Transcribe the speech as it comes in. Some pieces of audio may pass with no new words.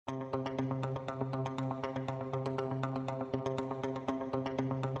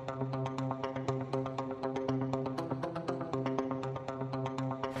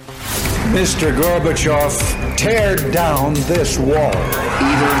Mr. Gorbachev, tear down this wall.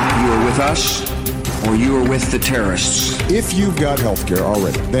 Either you are with us or you are with the terrorists. If you've got health care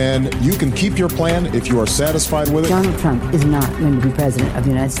already, then you can keep your plan if you are satisfied with it. Donald Trump is not going to be president of the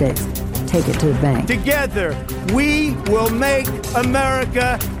United States. Take it to the bank. Together, we will make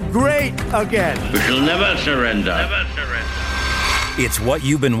America great again. We shall never surrender. Never surrender. It's what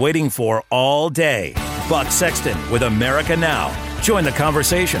you've been waiting for all day. Buck Sexton with America Now. Join the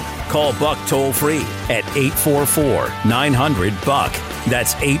conversation. Call Buck toll-free at 844-900-BUCK.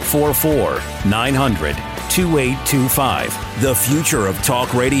 That's 844-900-2825. The future of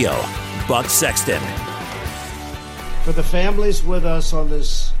talk radio. Buck Sexton. For the families with us on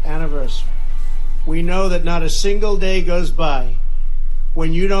this anniversary, we know that not a single day goes by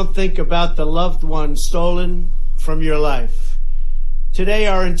when you don't think about the loved one stolen from your life. Today,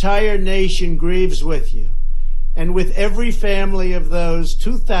 our entire nation grieves with you and with every family of those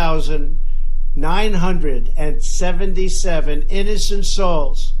 2,977 innocent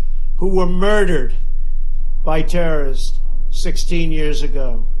souls who were murdered by terrorists 16 years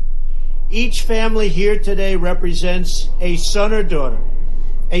ago. Each family here today represents a son or daughter,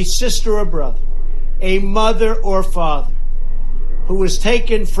 a sister or brother, a mother or father who was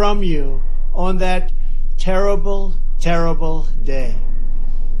taken from you on that terrible, terrible day.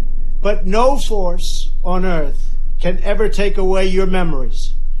 But no force on earth can ever take away your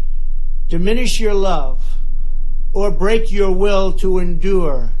memories, diminish your love, or break your will to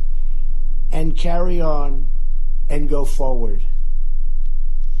endure and carry on and go forward.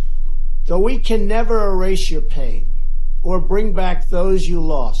 Though we can never erase your pain or bring back those you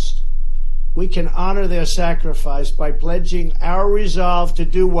lost, we can honor their sacrifice by pledging our resolve to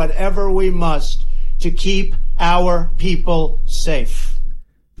do whatever we must to keep our people safe.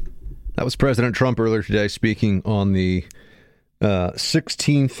 That was President Trump earlier today speaking on the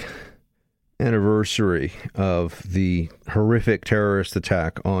 16th anniversary of the horrific terrorist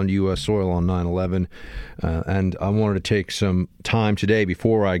attack on U.S. soil on 9/11. And I wanted to take some time today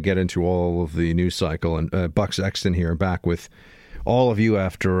before I get into all of the news cycle. And Buck Sexton here, back with all of you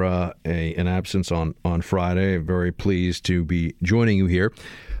after an absence on Friday. I'm very pleased to be joining you here.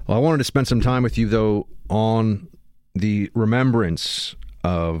 Well, I wanted to spend some time with you, though, on the remembrance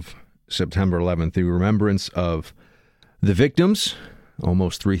of September 11th, the remembrance of the victims,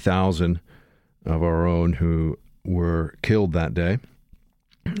 almost 3,000 of our own who were killed that day.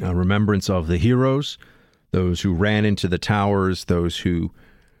 A remembrance of the heroes, those who ran into the towers, those who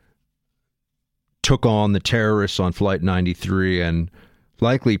took on the terrorists on Flight 93 and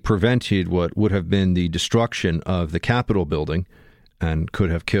likely prevented what would have been the destruction of the Capitol building and could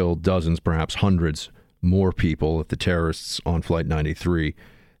have killed dozens, perhaps hundreds more people if the terrorists on Flight 93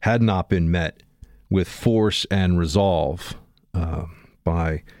 had not been met with force and resolve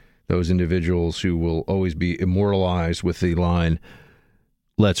by those individuals who will always be immortalized with the line,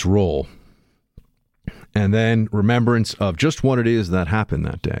 "Let's roll." And then remembrance of just what it is that happened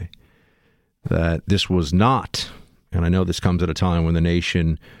that day. That this was not, and I know this comes at a time when the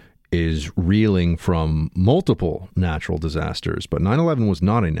nation is reeling from multiple natural disasters, but 9/11 was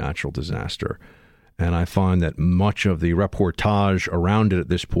not a natural disaster. And I find that much of the reportage around it at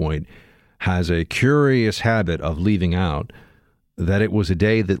this point has a curious habit of leaving out that it was a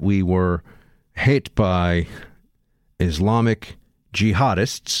day that we were hit by Islamic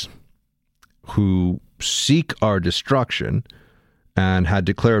jihadists who seek our destruction and had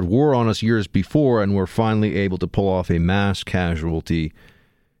declared war on us years before and were finally able to pull off a mass casualty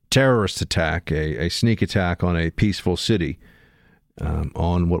terrorist attack, a sneak attack on a peaceful city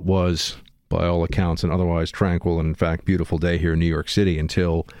on what was, by all accounts, an otherwise tranquil and, in fact, beautiful day here in New York City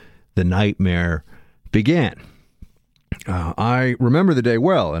until the nightmare began. I remember the day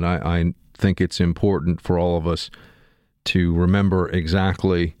well, and I think it's important for all of us to remember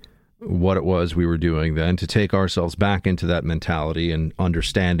exactly what it was we were doing then, to take ourselves back into that mentality and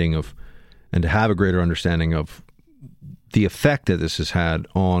understanding of, and to have a greater understanding of the effect that this has had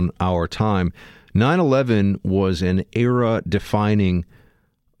on our time. 9/11 was an era-defining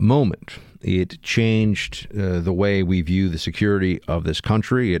moment. It changed the way we view the security of this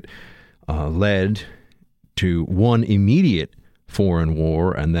country. It led to one immediate foreign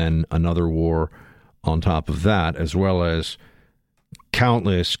war and then another war on top of that, as well as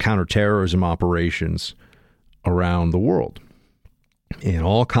countless counterterrorism operations around the world in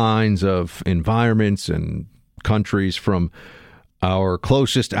all kinds of environments and countries, from our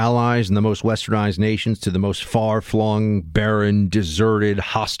closest allies and the most westernized nations to the most far-flung, barren, deserted,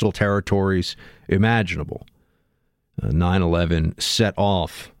 hostile territories imaginable. 9/11 set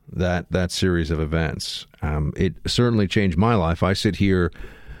off that series of events. It certainly changed my life. I sit here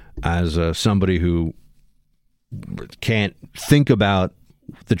as somebody who can't think about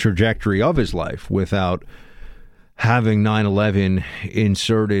the trajectory of his life without having 9/11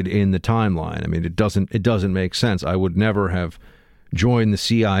 inserted in the timeline. I mean, it doesn't make sense. I would never have joined the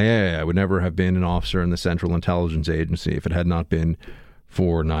CIA. I would never have been an officer in the Central Intelligence Agency if it had not been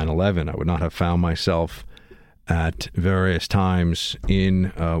for 9/11. I would not have found myself at various times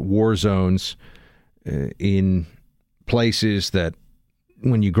in war zones, in places that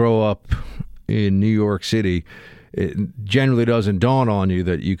when you grow up in New York City, it generally doesn't dawn on you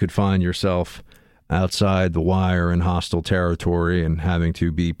that you could find yourself outside the wire in hostile territory and having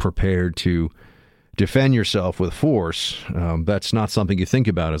to be prepared to defend yourself with force. That's not something you think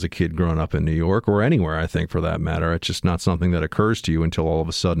about as a kid growing up in New York or anywhere, I think, for that matter. It's just not something that occurs to you until all of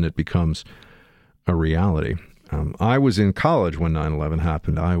a sudden it becomes a reality. I was in college when 9/11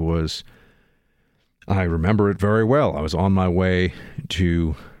 happened. I remember it very well. I was on my way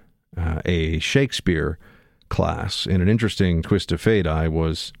to a Shakespeare class. In an interesting twist of fate, I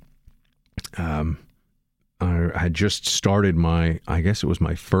had just started I guess it was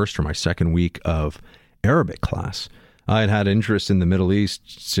my first or my second week of Arabic class. I had had interest in the Middle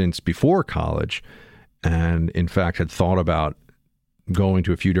East since before college, and in fact had thought about going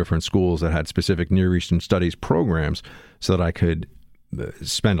to a few different schools that had specific Near Eastern Studies programs so that I could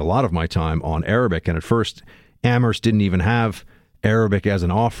spend a lot of my time on Arabic. And at first, Amherst didn't even have Arabic as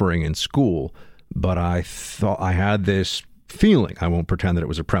an offering in school, but I thought I had this feeling, I won't pretend that it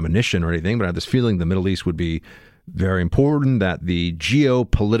was a premonition or anything, but I had this feeling the Middle East would be very important, that the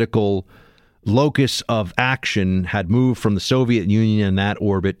geopolitical locus of action had moved from the Soviet Union in that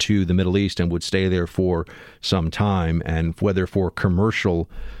orbit to the Middle East and would stay there for some time. And whether for commercial,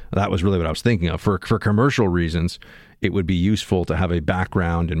 that was really what I was thinking of, for commercial reasons, it would be useful to have a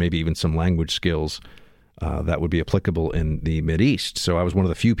background and maybe even some language skills that would be applicable in the Mideast. So I was one of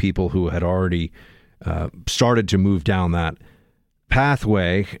the few people who had already started to move down that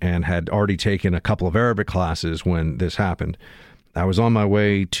pathway and had already taken a couple of Arabic classes when this happened. I was on my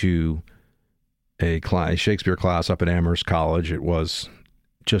way to a Shakespeare class up at Amherst College. It was,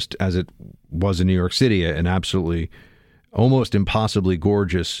 just as it was in New York City, an absolutely almost impossibly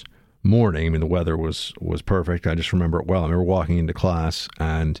gorgeous morning. I mean, the weather was perfect. I just remember it well. I remember walking into class,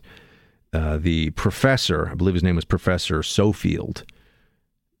 and the professor, I believe his name was Professor Sofield,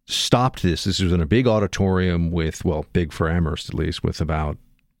 stopped this. This was in a big auditorium with, well, big for Amherst at least, with about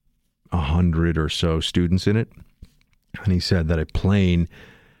 100 or so students in it. And he said that a plane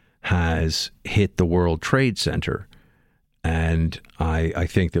has hit the World Trade Center, and I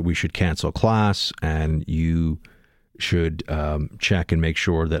think that we should cancel class, and you should check and make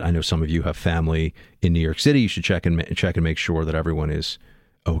sure that, I know some of you have family in New York City, you should check and make sure that everyone is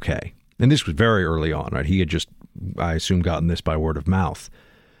okay. And this was very early on, right? He had just, I assume, gotten this by word of mouth.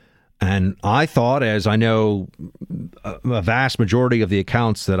 And I thought, as I know a vast majority of the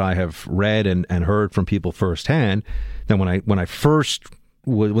accounts that I have read and heard from people firsthand, that when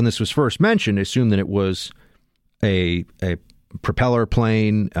this was first mentioned, I assumed that it was a propeller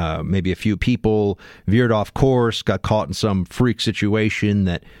plane, maybe a few people veered off course, got caught in some freak situation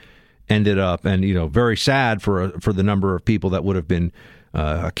that ended up, and very sad for the number of people that would have been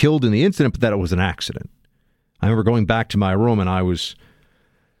killed in the incident, but that it was an accident. I remember going back to my room, and I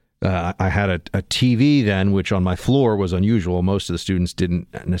had a TV then, which on my floor was unusual. Most of the students didn't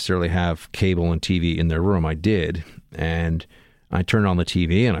necessarily have cable and TV in their room. I did, and I turned on the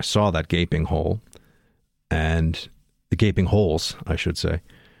TV and I saw that gaping hole, and the gaping holes, I should say.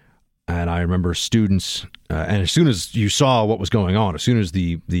 And I remember students, and as soon as you saw what was going on, as soon as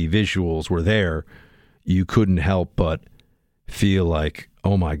the visuals were there, you couldn't help but feel like,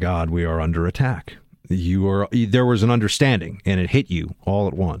 oh my God, we are under attack. There was an understanding, and it hit you all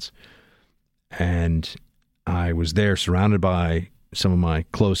at once. And I was there surrounded by some of my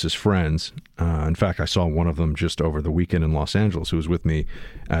closest friends. In fact, I saw one of them just over the weekend in Los Angeles, who was with me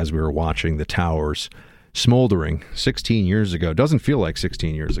as we were watching the towers smoldering 16 years ago. Doesn't feel like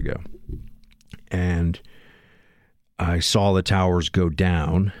 16 years ago. And I saw the towers go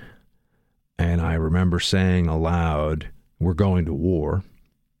down, and I remember saying aloud, "We're going to war."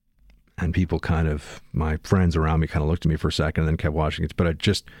 And people my friends around me kind of looked at me for a second and then kept watching it. But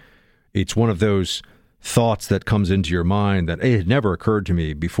it's one of those thoughts that comes into your mind that it had never occurred to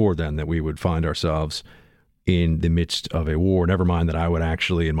me before then that we would find ourselves in the midst of a war. Never mind that I would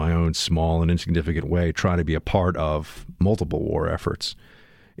actually, in my own small and insignificant way, try to be a part of multiple war efforts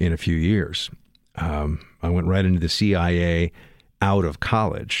in a few years. I went right into the CIA out of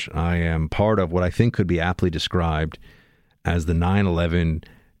college. I am part of what I think could be aptly described as the 9/11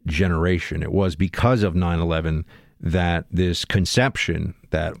 generation. It was because of 9/11 that this conception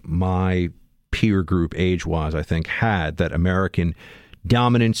that my peer group age-wise, I think, had, that American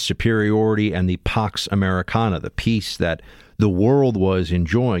dominance, superiority, and the Pax Americana, the peace that the world was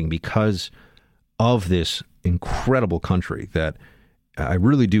enjoying because of this incredible country that I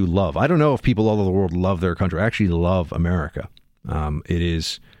really do love. I don't know if people all over the world love their country. I actually love America. It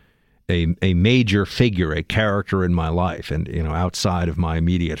is a major figure, a character in my life. And, outside of my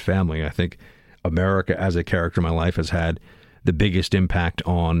immediate family, I think America as a character in my life has had the biggest impact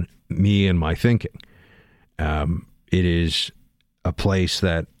on me and my thinking. It is a place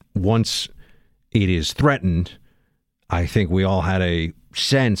that once it is threatened, I think we all had a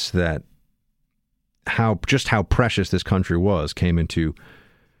sense that how precious this country was came into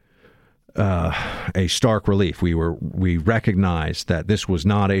a stark relief. We recognized that this was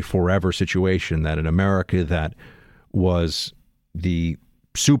not a forever situation, that in America that was the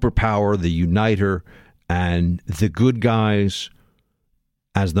superpower, the uniter, and the good guys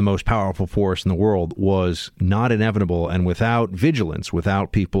as the most powerful force in the world was not inevitable, and without vigilance,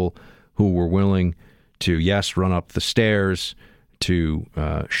 without people who were willing to, yes, run up the stairs, to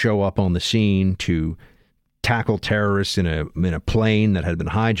show up on the scene, to tackle terrorists in a plane that had been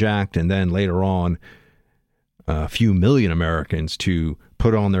hijacked, and then later on a few million Americans to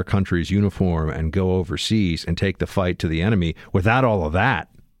put on their country's uniform and go overseas and take the fight to the enemy. Without all of that,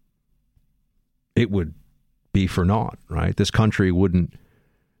 it would be for naught, right? This country would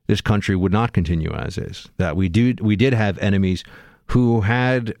not continue as is. That we did have enemies who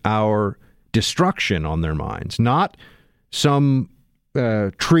had our destruction on their minds, not some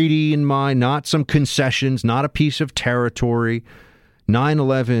treaty in mind, not some concessions, not a piece of territory.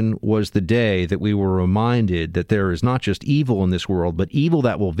 9/11 was the day that we were reminded that there is not just evil in this world, but evil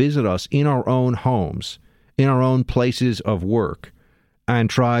that will visit us in our own homes, in our own places of work, and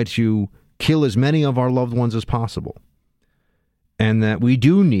try to kill as many of our loved ones as possible. And that we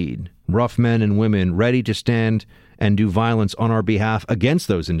do need rough men and women ready to stand and do violence on our behalf against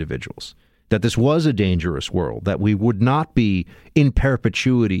those individuals. That this was a dangerous world, that we would not be in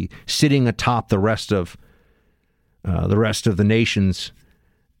perpetuity sitting atop the rest of the nations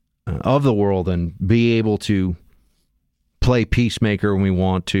of the world and be able to play peacemaker when we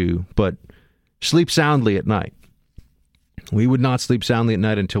want to, but sleep soundly at night. We would not sleep soundly at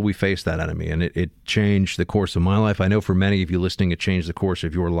night until we faced that enemy, and it changed the course of my life. I know for many of you listening, it changed the course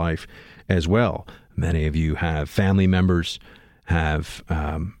of your life as well. Many of you have family members, have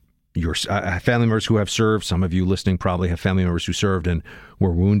your family members who have served. Some of you listening probably have family members who served and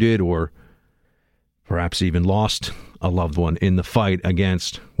were wounded, or perhaps even lost a loved one in the fight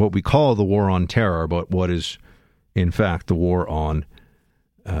against what we call the war on terror, but what is in fact the war on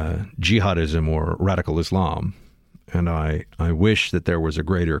jihadism or radical Islam. And I wish that there was a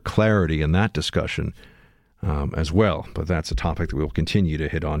greater clarity in that discussion as well. But that's a topic that we'll continue to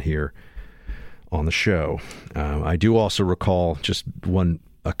hit on here on the show. I do also recall just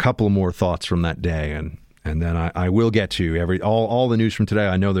a couple more thoughts from that day, and then I will get to all the news from today.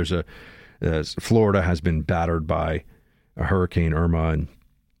 I know Florida has been battered by a Hurricane Irma, and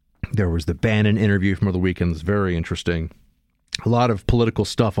there was the Bannon interview from the weekend. It's very interesting. A lot of political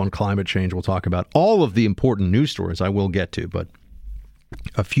stuff on climate change we'll talk about. All of the important news stories I will get to, but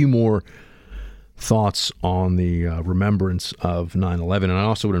a few more thoughts on the remembrance of 9/11. And I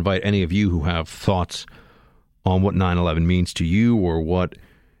also would invite any of you who have thoughts on what 9/11 means to you, or what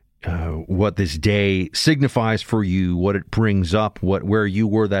this day signifies for you, what it brings up, where you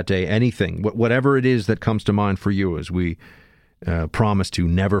were that day, anything, whatever it is that comes to mind for you, as we promise to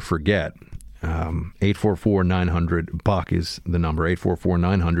never forget. 844-900-BUCK is the number,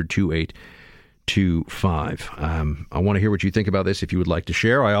 844-900-2825. I want to hear what you think about this if you would like to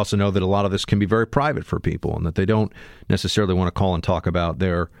share. I also know that a lot of this can be very private for people, and that they don't necessarily want to call and talk about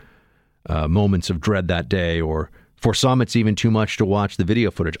their moments of dread that day, or for some, it's even too much to watch the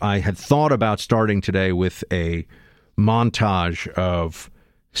video footage. I had thought about starting today with a montage of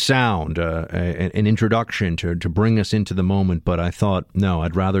sound, an introduction to bring us into the moment, but I thought, no,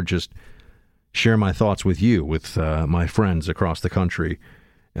 I'd rather just share my thoughts with you, with my friends across the country,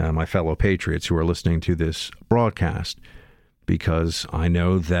 my fellow patriots who are listening to this broadcast, because I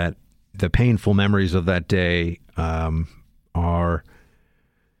know that the painful memories of that day are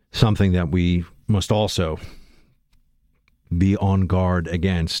something that we must also be on guard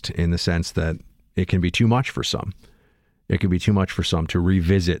against, in the sense that it can be too much for some. It can be too much for some to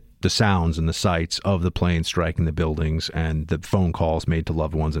revisit the sounds and the sights of the plane striking the buildings and the phone calls made to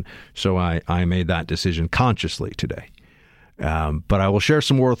loved ones. And so I made that decision consciously today. But I will share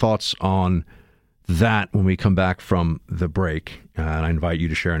some more thoughts on that when we come back from the break. And I invite you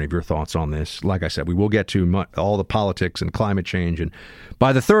to share any of your thoughts on this. Like I said, we will get to all the politics and climate change. And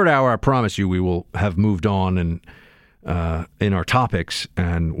by the third hour, I promise you, we will have moved on and in our topics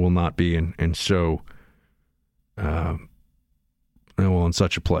and will not be in such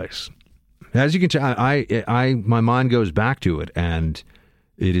a place. As you can tell, my mind goes back to it, and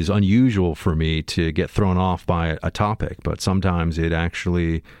it is unusual for me to get thrown off by a topic, but sometimes it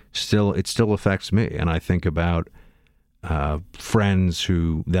actually still affects me. And I think about friends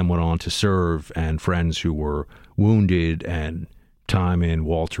who then went on to serve, and friends who were wounded, and time in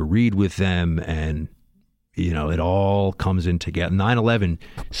Walter Reed with them, and it all comes in together. 9/11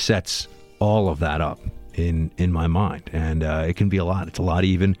 sets all of that up in my mind, and it can be a lot. It's a lot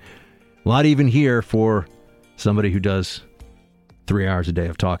even here for somebody who does 3 hours a day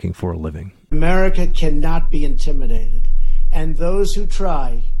of talking for a living. America cannot be intimidated, and those who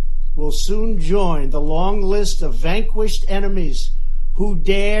try will soon join the long list of vanquished enemies who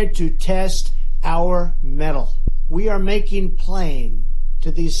dared to test our mettle. We are making plain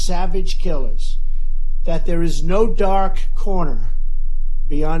to these savage killers that there is no dark corner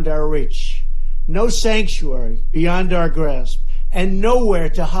beyond our reach, no sanctuary beyond our grasp, and nowhere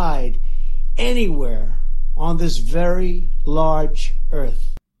to hide anywhere on this very large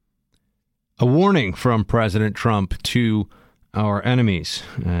earth. A warning from President Trump to our enemies,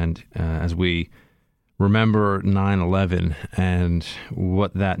 and as we remember 9/11 and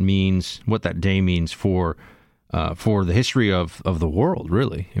what that means, what that day means for the history of the world,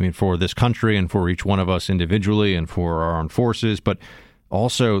 really. I mean, for this country and for each one of us individually and for our armed forces, but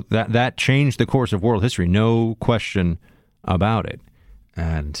also that changed the course of world history, no question about it.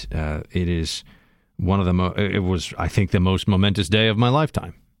 And it is one of it was, I think, the most momentous day of my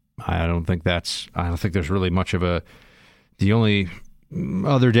lifetime. I don't think there's really much of the only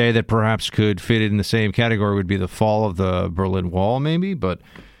other day that perhaps could fit in the same category would be the fall of the Berlin Wall, maybe, but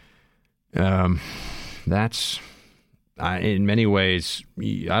that's in many ways,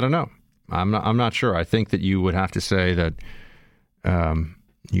 I don't know. I'm not sure. I think that you would have to say that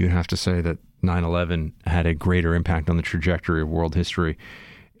 9/11 had a greater impact on the trajectory of world history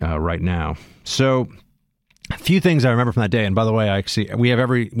right now. So a few things I remember from that day. And by the way, I see we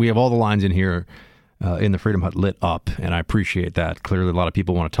have all the lines in here in the Freedom Hut lit up, and I appreciate that. Clearly, a lot of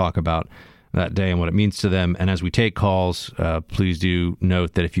people want to talk about that day and what it means to them. And as we take calls, please do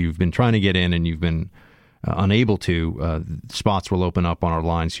note that if you've been trying to get in and you've been unable to, spots will open up on our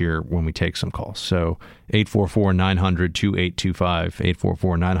lines here when we take some calls. So 844-900-2825,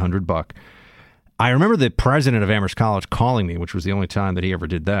 844-900-BUCK. I remember the president of Amherst College calling me, which was the only time that he ever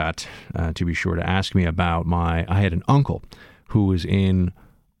did that, to be sure, to ask me about I had an uncle who was in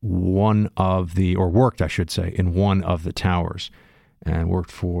worked, I should say, in one of the towers and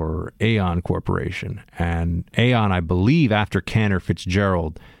worked for Aon Corporation. And Aon, I believe, after Cantor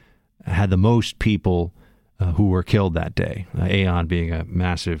Fitzgerald, had the most people who were killed that day, Aon being a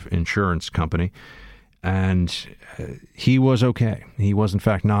massive insurance company. And he was okay. He was, in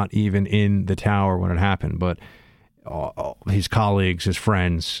fact, not even in the tower when it happened, but his colleagues, his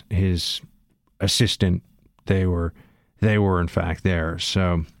friends, his assistant, they were in fact there.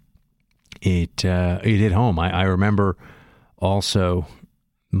 So it hit home. I remember also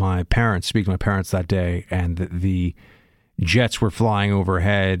speaking to my parents that day, and the jets were flying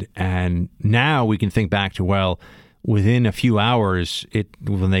overhead. And now we can think back to, well, within a few hours,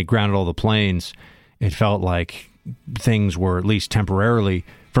 when they grounded all the planes, it felt like things were, at least temporarily,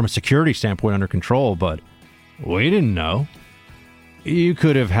 from a security standpoint, under control. But we didn't know. You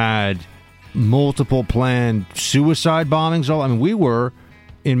could have had multiple planned suicide bombings. We were,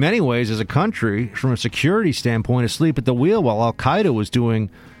 in many ways, as a country, from a security standpoint, asleep at the wheel while Al-Qaeda was doing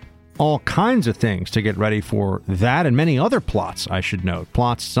all kinds of things to get ready for that and many other plots, I should note.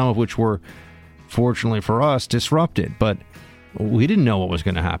 Plots, some of which were, fortunately for us, disrupted. But we didn't know what was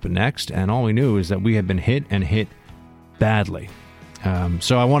going to happen next, and all we knew is that we had been hit, and hit badly.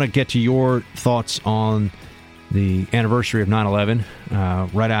 So I want to get to your thoughts on the anniversary of 9/11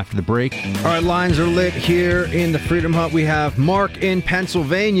 right after the break. All right, lines are lit here in the Freedom Hut. We have Mark in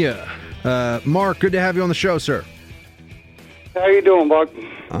Pennsylvania. Mark, good to have you on the show, sir. How you doing, Buck?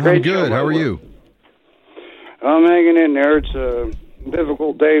 I'm Great good. show, How are you? I'm hanging in there. It's a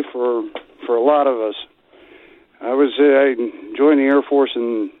difficult day for a lot of us. I joined the Air Force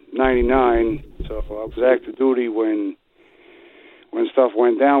in '99, so I was active duty when stuff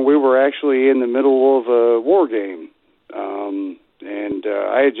went down. We were actually in the middle of a war game, and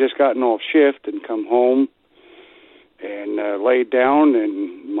I had just gotten off shift and come home and laid down,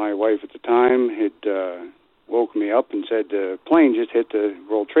 and my wife at the time had woke me up and said the plane just hit the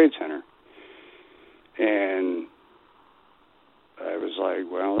World Trade Center. And I was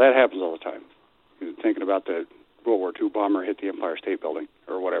like, well, that happens all the time. Thinking about the World War II bomber hit the Empire State Building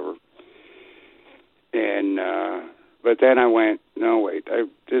or whatever. And but then I went, no, wait,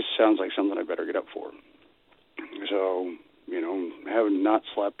 this sounds like something I better get up for. So, having not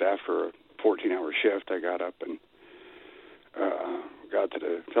slept after a 14-hour shift, I got up and got to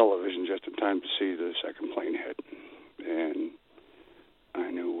the television just in time to see the second plane hit. And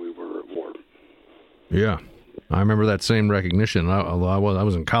I knew we were at war. Yeah. I remember that same recognition. Although I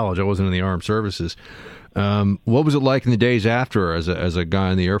was in college, I wasn't in the armed services. What was it like in the days after as a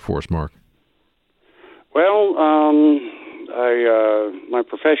guy in the Air Force, Mark? Well, my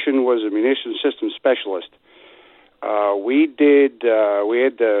profession was a munitions systems specialist. We had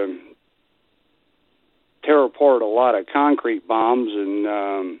to tear apart a lot of concrete bombs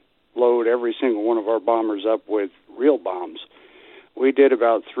and load every single one of our bombers up with real bombs. We did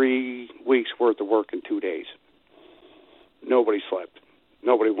about 3 weeks worth of work in 2 days. Nobody slept.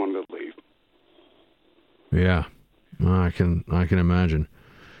 Nobody wanted to leave. Yeah, I can imagine.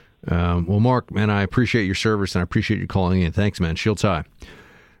 Well, Mark, man, I appreciate your service and I appreciate you calling in. Thanks, man. Shields high.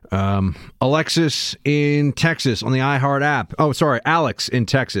 Alexis in Texas on the iHeart app. Oh, sorry, Alex in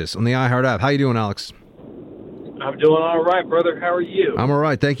Texas on the iHeart app. How you doing, Alex? I'm doing all right, brother. How are you? I'm all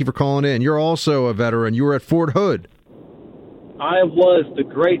right. Thank you for calling in. You're also a veteran. You were at Fort Hood. I was. The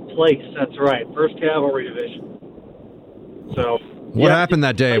great place. That's right. 1st Cavalry Division. So, what happened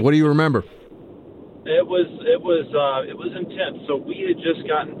that day? What do you remember? It was intense. So we had just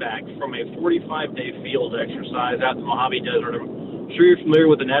gotten back from a 45-day field exercise out in the Mojave Desert. I'm sure you're familiar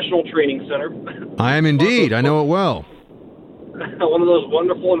with the National Training Center. I am indeed. I know it well. One of those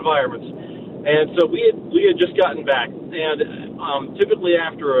wonderful environments. And so we had just gotten back. And typically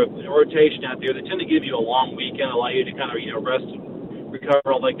after a rotation out there, they tend to give you a long weekend, allow you to kind of rest and recover,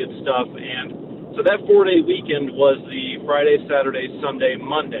 all that good stuff. And so that 4-day weekend was the Friday, Saturday, Sunday,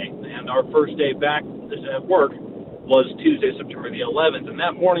 Monday. And our first day back at work was Tuesday, September the 11th. And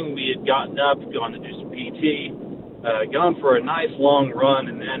that morning we had gotten up, gone to do some PT, gone for a nice long run,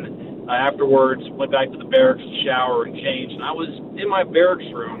 and then afterwards went back to the barracks to shower and change. And I was in my barracks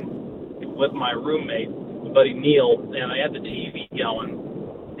room with my roommate, my buddy Neil, and I had the TV going.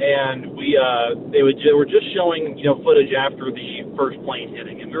 And they were just showing, footage after the first plane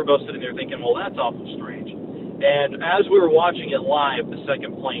hitting. And we were both sitting there thinking, well, that's awful strange. And as we were watching it live, the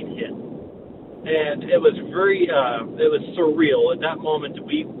second plane hit. And it was it was surreal. At that moment,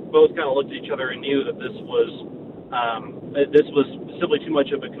 we both kind of looked at each other and knew that this was simply too much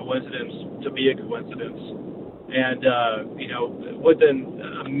of a coincidence to be a coincidence. And, within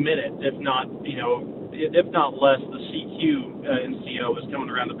a minute, if not less, the CQ NCO was coming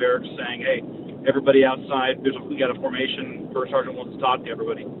around the barracks saying, hey, everybody outside, we got a formation, first sergeant wants to talk to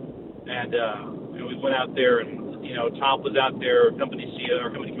everybody. And, we went out there and, Top was out there, company CEO, our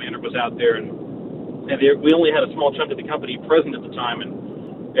company commander was out there, and we only had a small chunk of the company present at the time, and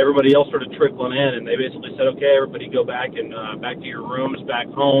everybody else started trickling in, and they basically said, okay, everybody go back and back to your rooms,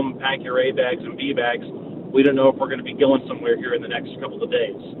 back home, pack your A bags and B bags. We don't know if we're going to be going somewhere here in the next couple of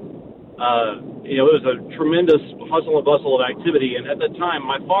days. It was a tremendous hustle and bustle of activity, and at that time,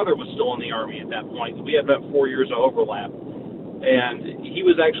 my father was still in the Army at that point. We had about 4 years of overlap, and he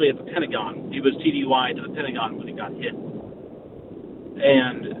was actually at the Pentagon. He was TDY to the Pentagon when he got hit.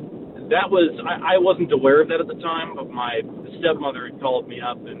 And that was, I wasn't aware of that at the time, but my stepmother had called me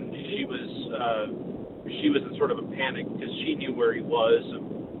up, and she was in sort of a panic because she knew where he was.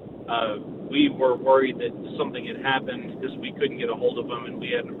 We were worried that something had happened because we couldn't get a hold of him and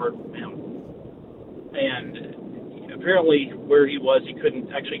we hadn't heard from him. And apparently where he was, he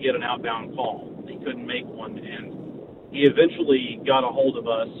couldn't actually get an outbound call. He couldn't make one. And he eventually got a hold of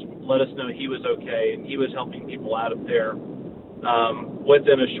us, let us know he was okay, and he was helping people out of there.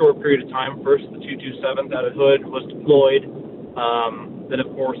 Within a short period of time, first the 227th out of Hood was deployed. Then, of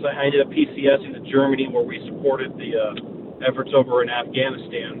course, I ended up PCSing to Germany where we supported the efforts over in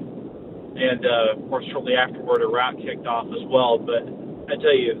Afghanistan. And, of course, shortly afterward, Iraq kicked off as well. But I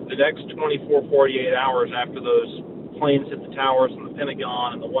tell you, the next 24, 48 hours after those planes hit the towers in the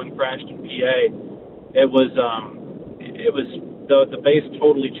Pentagon and the one crashed in PA, it was the base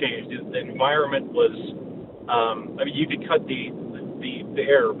totally changed. The environment was, you could cut the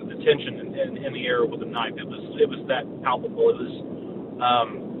air, the tension in the air with a knife. It was that palpable. It was,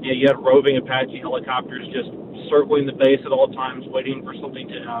 you had roving Apache helicopters just circling the base at all times, waiting for something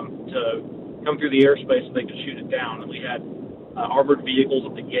to come through the airspace so they could shoot it down. And we had armored vehicles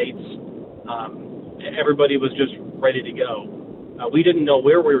at the gates. Everybody was just ready to go. We didn't know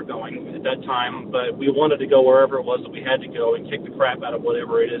where we were going at that time, but we wanted to go wherever it was that we had to go and kick the crap out of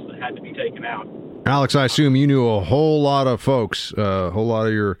whatever it is that had to be taken out. Alex, I assume you knew a whole lot of folks, a whole lot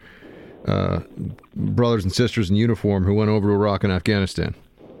of your brothers and sisters in uniform who went over to Iraq and Afghanistan.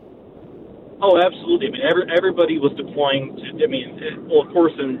 Oh, absolutely. I mean, everybody was deploying to. I mean, well, of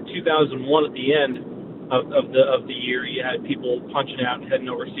course, in 2001, at the end of the year, you had people punching out and heading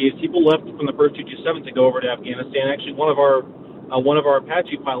overseas. People left from the first 227 to go over to Afghanistan. Actually, one of our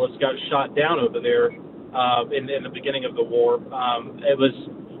Apache pilots got shot down over there in the beginning of the war.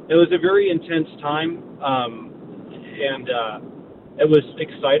 It was a very intense time, and it was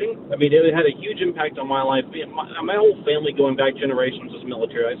exciting. I mean, it had a huge impact on my life. My whole family, going back generations, was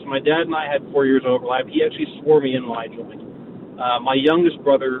military. So my dad and I had 4 years overlap. He actually swore me in when I joined. My youngest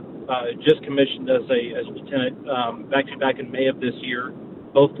brother just commissioned as a lieutenant back in May of this year.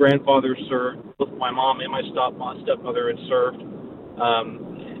 Both grandfathers served. Both my mom and my stepmother had served.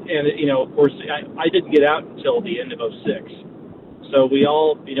 And of course, I didn't get out until the end of '06. So we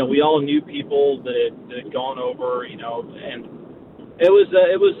all knew people that had gone over, and it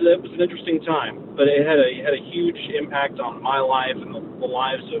was an interesting time. But it had a huge impact on my life and the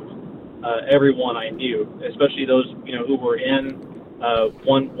lives of everyone I knew, especially those who were in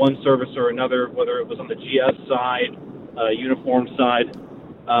one service or another, whether it was on the GS side, uniform side.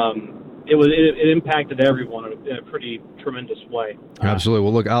 It impacted everyone in a pretty tremendous way. Absolutely.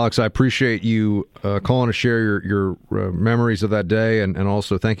 Well, look, Alex, I appreciate you calling to share your memories of that day, and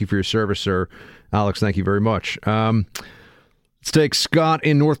also thank you for your service, sir. Alex, thank you very much. Let's take Scott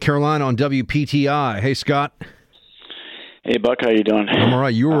in North Carolina on WPTI. Hey, Scott. Hey, Buck, how you doing? I'm all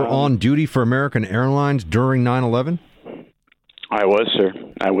right. You were on duty for American Airlines during 9/11? I was, sir.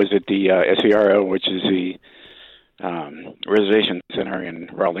 I was at the SERO, which is the reservation center in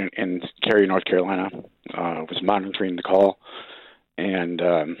Raleigh, in Cary, North Carolina. Was monitoring the call and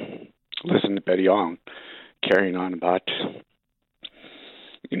listened to Betty Ong carrying on about,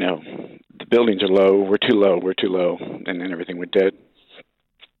 the buildings are low, we're too low, and then everything went dead.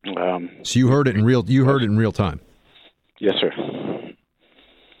 So you heard it in real time? Yes, sir.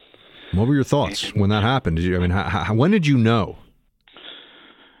 What were your thoughts when that happened? When did you know?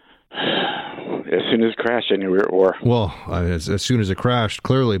 As soon as it crashed, I knew we were at war. Well, as soon as it crashed,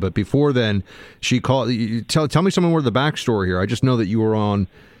 clearly. But before then, she called. Tell me some more of the backstory here. I just know that you were on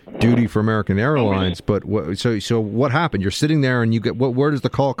duty for American Airlines. But so what happened? You're sitting there, and you get where does the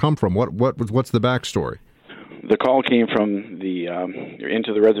call come from? What's the backstory? The call came from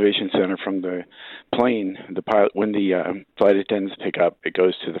into the reservation center from the plane. The pilot, when the flight attendants pick up, it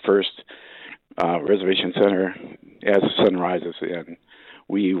goes to the first reservation center as the sun rises, and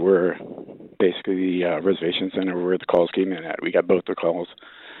we were basically the reservation center where the calls came in at. We got both the calls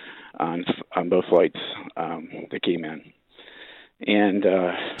on both flights that came in. And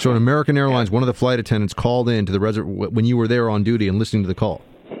so, in American Airlines, one of the flight attendants called in to the when you were there on duty and listening to the call.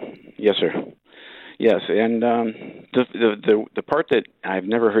 Yes, sir. Yes, and the part that I've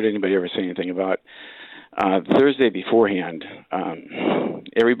never heard anybody ever say anything about, Thursday beforehand,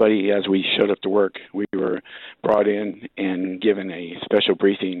 everybody, as we showed up to work, we were brought in and given a special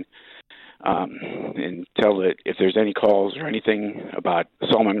briefing and tell that if there's any calls or anything about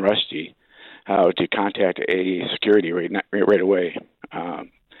Salman Rushdie, how to contact a security right away.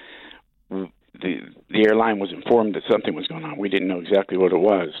 The airline was informed that something was going on. We didn't know exactly what it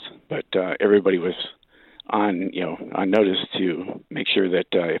was, but everybody was on notice to make sure that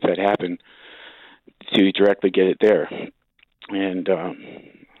if that happened, to directly get it there. And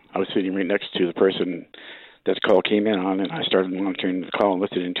I was sitting right next to the person that the call came in on, and I started monitoring the call and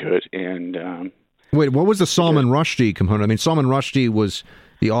listening to it. And wait, what was the Salman Rushdie component? I mean, Salman Rushdie was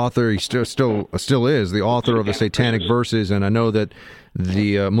the author. He still is the author of the Satanic Verses, and I know that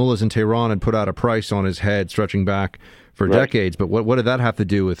the mullahs in Tehran had put out a price on his head, stretching back for decades. But what did that have to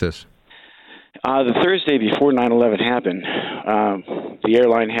do with this? The Thursday before 9/11 happened, the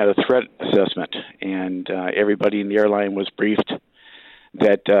airline had a threat assessment, and everybody in the airline was briefed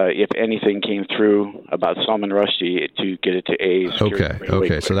that if anything came through about Salman Rushdie, to get it to A.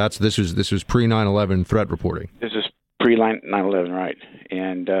 Okay. So this was pre 9/11 threat reporting. This is pre 9/11, right?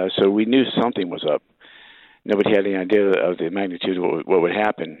 And so we knew something was up. Nobody had any idea of the magnitude of what would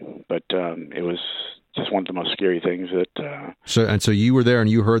happen, but it was just one of the most scary things that. So you were there and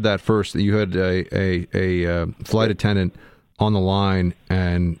you heard that first. That you had a flight attendant on the line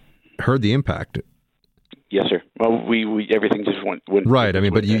and heard the impact. Yes, sir. Well, we everything just went right. I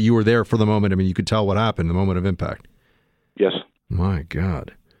mean, but you were there for the moment. I mean, you could tell what happened, the moment of impact. Yes. My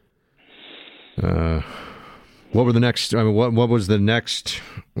God. What were the next? I mean, what was the next?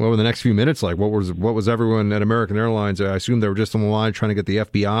 What were the next few minutes like? What was everyone at American Airlines? I assume they were just on the line trying to get the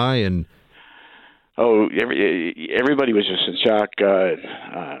FBI and. Oh, everybody was just in shock.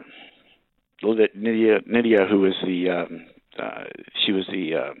 Nydia, who was she was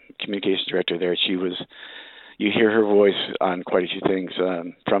the communications director there. You hear her voice on quite a few things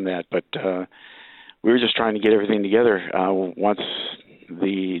from that, but we were just trying to get everything together. Once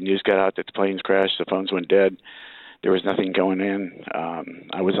the news got out that the planes crashed, the phones went dead, there was nothing going in.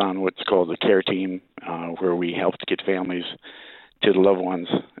 I was on what's called the care team, where we helped get families to the loved ones,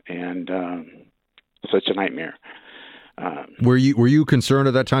 and such a nightmare. Were you concerned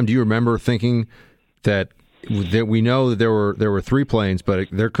at that time? Do you remember thinking that we know that there were 3 planes, but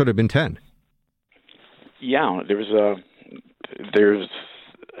there could have been 10? Yeah, there's a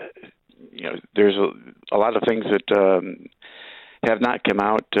lot of things that have not come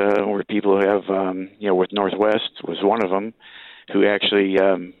out, where people have, with Northwest was one of them, who actually,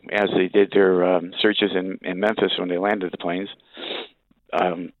 as they did their searches in Memphis when they landed the planes,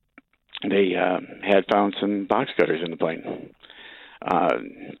 they had found some box cutters in the plane.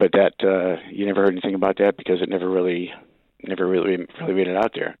 But that you never heard anything about that because it never really made it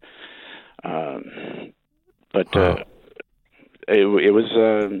out there. It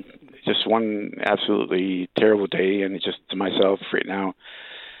was just one absolutely terrible day, and it's just to myself right now,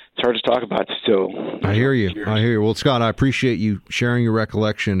 it's hard to talk about still. I hear you. Well, Scott, I appreciate you sharing your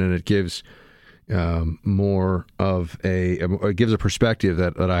recollection, and it gives more of it gives a perspective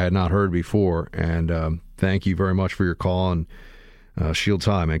that I had not heard before. And thank you very much for your call, and shield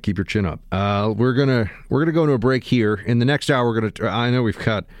time, man. Keep your chin up. We're gonna go into a break here. In the next hour, I know we've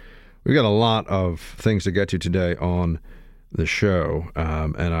got a lot of things to get to today on the show,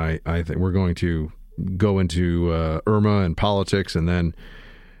 and I think we're going to go into Irma and politics, and then,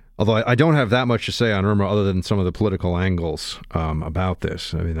 although I don't have that much to say on Irma other than some of the political angles about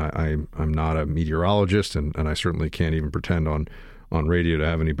this. I mean, I'm not a meteorologist, and I certainly can't even pretend on radio to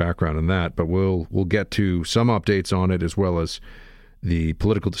have any background in that, but we'll get to some updates on it as well as the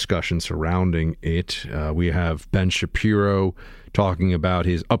political discussion surrounding it. We have Ben Shapiro talking about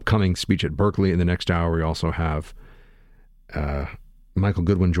his upcoming speech at Berkeley in the next hour. We also have Michael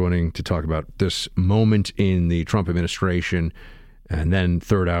Goodwin joining to talk about this moment in the Trump administration. And then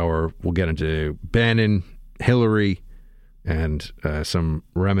third hour, we'll get into Bannon, Hillary, and some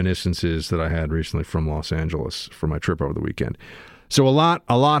reminiscences that I had recently from Los Angeles for my trip over the weekend. So a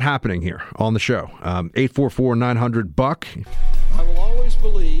lot happening here on the show. 844-900-BUCK. I will always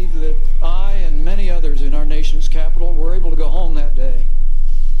believe that I and many others in our nation's capital were able to go home that day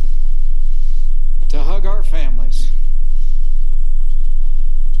to hug our families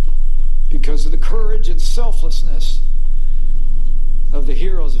because of the courage and selflessness of the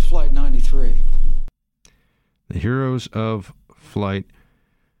heroes of Flight 93. The heroes of Flight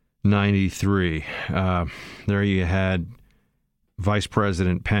 93. There you had Vice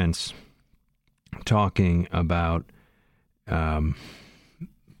President Pence talking about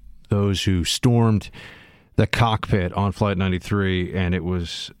those who stormed the cockpit on Flight 93, and it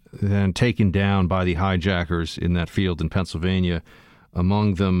was then taken down by the hijackers in that field in Pennsylvania.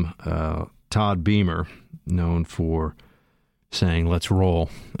 Among them, Todd Beamer, known for saying, "Let's roll,"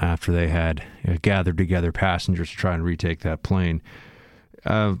 after they had gathered together passengers to try and retake that plane.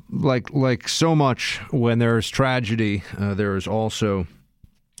 Like so much when there is tragedy, there is also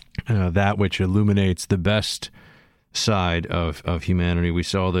that which illuminates the best side of humanity. We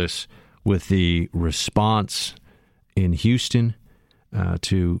saw this with the response in Houston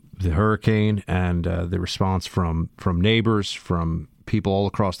to the hurricane, and the response from neighbors, from people all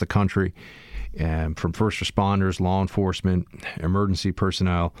across the country, and from first responders, law enforcement, emergency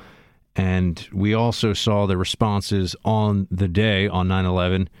personnel. And we also saw the responses on the day, on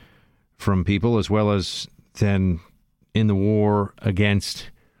 9/11, from people, as well as then in the war against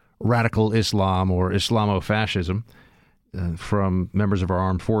radical Islam or Islamofascism, from members of our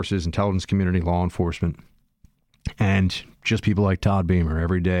armed forces, intelligence community, law enforcement, and just people like Todd Beamer,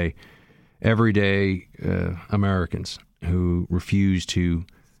 everyday Americans who refuse to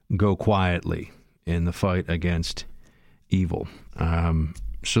go quietly in the fight against evil.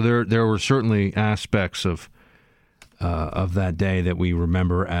 So there were certainly aspects of that day that we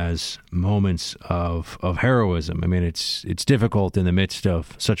remember as moments of heroism. I mean, it's difficult in the midst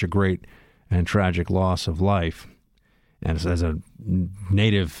of such a great and tragic loss of life. And as a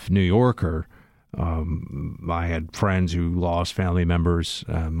native New Yorker, I had friends who lost family members.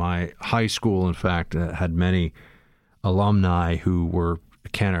 My high school, in fact, had many alumni who were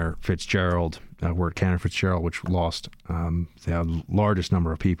Kenner Fitzgerald, which lost the largest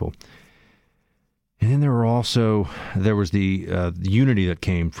number of people. And then there was the unity that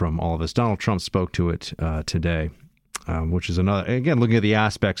came from all of this. Donald Trump spoke to it today, which is another, again, looking at the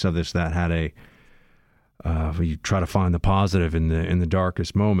aspects of this that had you try to find the positive in the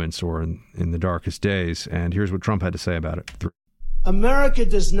darkest moments or in the darkest days. And here's what Trump had to say about it. America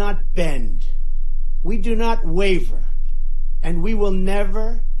does not bend. We do not waver. And we will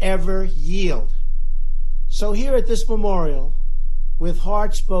never, ever yield. So here at this memorial, with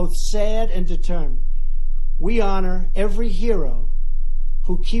hearts both sad and determined, we honor every hero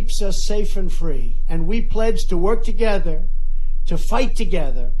who keeps us safe and free. And we pledge to work together, to fight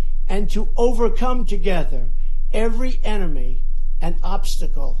together, and to overcome together every enemy and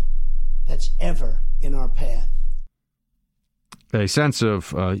obstacle that's ever in our path. A sense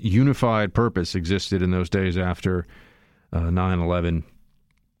of unified purpose existed in those days after 9/11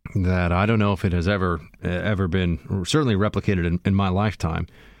 that I don't know if it has ever been, or certainly replicated in my lifetime.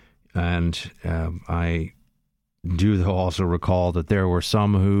 And I do also recall that there were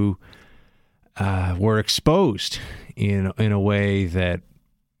some who were exposed in a way that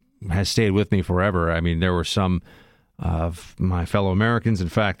has stayed with me forever. I mean, there were some of my fellow Americans. In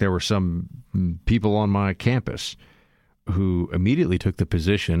fact, there were some people on my campus who immediately took the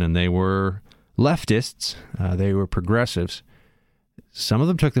position, and they were leftists, they were progressives. Some of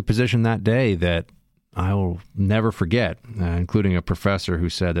them took the position that day that I will never forget, including a professor who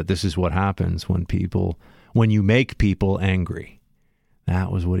said that this is what happens when you make people angry.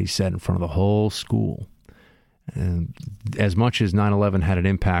 That was what he said in front of the whole school. And as much as 9/11 had an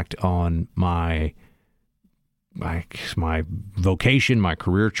impact on my vocation, my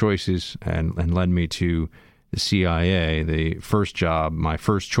career choices, and led me to the CIA, my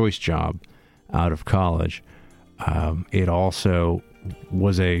first choice job out of college, it also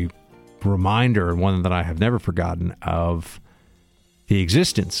was a reminder, one that I have never forgotten, of the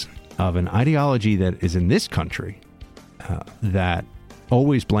existence of an ideology that is in this country that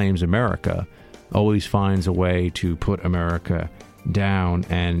always blames America, always finds a way to put America down.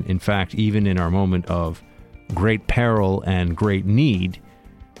 And in fact, even in our moment of great peril and great need,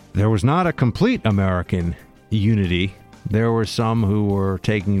 there was not a complete American unity. There were some who were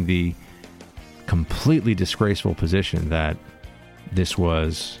taking the completely disgraceful position that this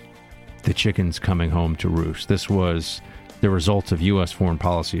was the chickens coming home to roost. This was the result of U.S. foreign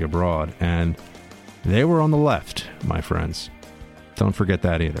policy abroad. And they were on the left, my friends. Don't forget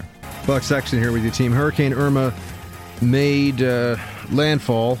that either. Buck Sexton here with your team. Hurricane Irma made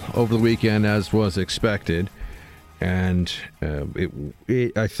landfall over the weekend, as was expected. And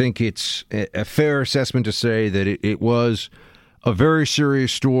I think it's a fair assessment to say that it was a very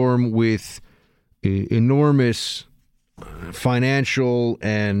serious storm with enormous financial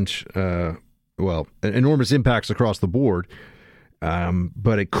and, enormous impacts across the board.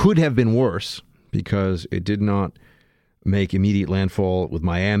 But it could have been worse because it did not make immediate landfall with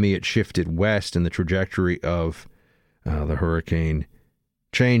Miami. It shifted west, and the trajectory of the hurricane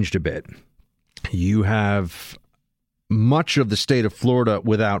changed a bit. You have much of the state of Florida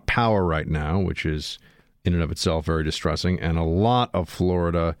without power right now, which is in and of itself very distressing, and a lot of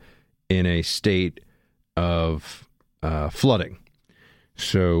Florida in a state of flooding.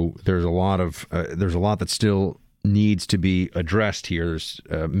 So there's a lot that still needs to be addressed here. There's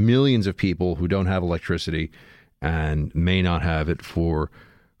millions of people who don't have electricity and may not have it for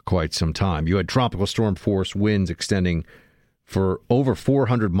quite some time. You had tropical storm force winds extending for over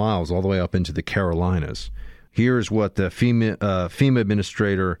 400 miles all the way up into the Carolinas. Here's what the FEMA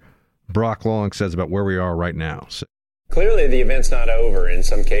administrator, Brock Long, says about where we are right now. Clearly, the event's not over. In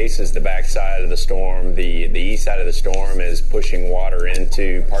some cases, the backside of the storm, the east side of the storm, is pushing water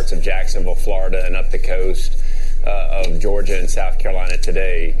into parts of Jacksonville, Florida, and up the coast of Georgia and South Carolina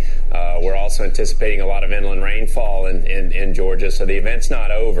today. We're also anticipating a lot of inland rainfall in Georgia, so the event's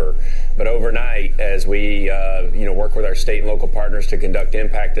not over. But overnight, as we work with our state and local partners to conduct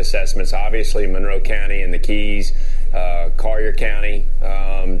impact assessments, obviously Monroe County and the Keys, Collier County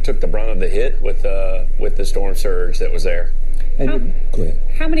took the brunt of the hit with the storm surge that was there.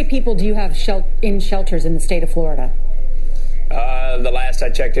 How many people do you have in shelters in the state of Florida? The last I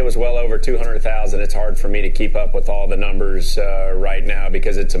checked, it was well over 200,000. It's hard for me to keep up with all the numbers right now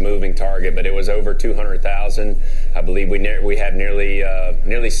because it's a moving target, but it was over 200,000. I believe we had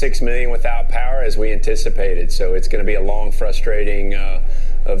nearly 6 million without power as we anticipated. So it's going to be a long, frustrating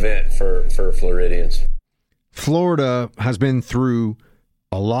event for Floridians. Florida has been through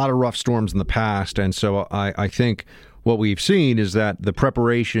a lot of rough storms in the past, and so I think what we've seen is that the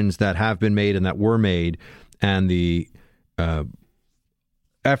preparations that have been made and that were made, and the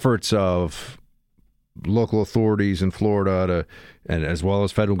efforts of local authorities in Florida and as well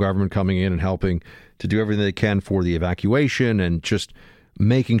as federal government coming in and helping to do everything they can for the evacuation and just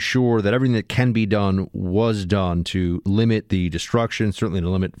making sure that everything that can be done was done to limit the destruction, certainly to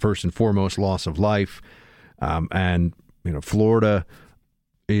limit first and foremost loss of life. And Florida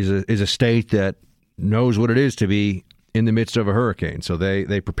is a state that knows what it is to be in the midst of a hurricane. So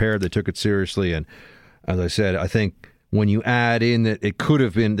they prepared, they took it seriously. And as I said, I think when you add in that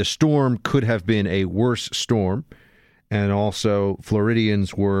the storm could have been a worse storm, and also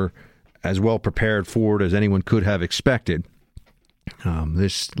Floridians were as well prepared for it as anyone could have expected,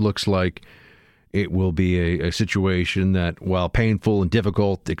 this looks like it will be a situation that, while painful and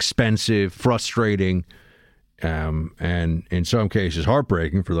difficult, expensive, frustrating, and in some cases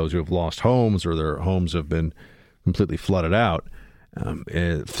heartbreaking for those who have lost homes or their homes have been completely flooded out,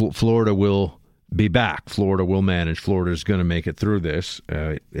 Florida will be back. Florida will manage. Florida is going to make it through this,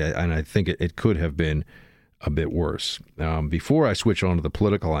 and I think it could have been a bit worse. Before I switch on to the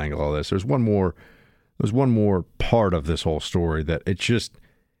political angle of this, there's one more part of this whole story that it just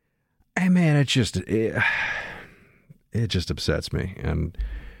upsets me. And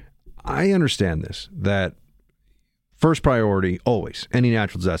I understand this, that first priority always, any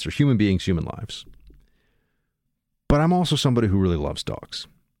natural disaster, human beings, human lives. But I'm also somebody who really loves dogs.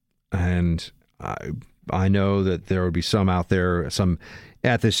 And I know that there would be some out there, some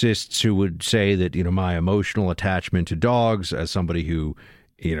ethicists who would say that, my emotional attachment to dogs, as somebody who,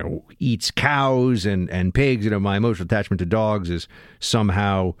 eats cows and pigs, my emotional attachment to dogs is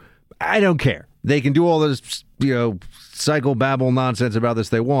somehow, I don't care. They can do all this, psychobabble nonsense about this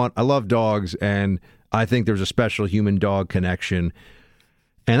they want. I love dogs, and I think there's a special human-dog connection.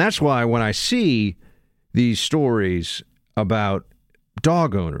 And that's why when I see these stories about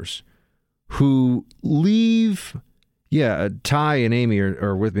dog owners who leave, Ty and Amy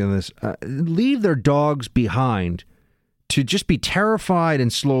are with me on this, leave their dogs behind to just be terrified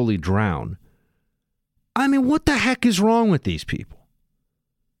and slowly drown. I mean, what the heck is wrong with these people?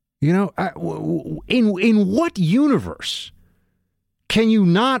 In what universe can you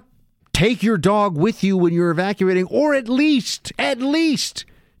not take your dog with you when you're evacuating, or at least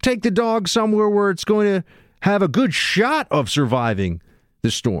take the dog somewhere where it's going to have a good shot of surviving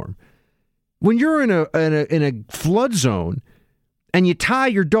the storm? When you're in a flood zone and you tie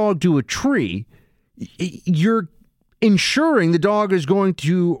your dog to a tree, you're ensuring the dog is going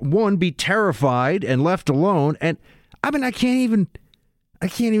to, one, be terrified and left alone. And I can't even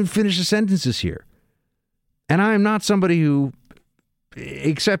finish the sentences here. And I am not somebody who,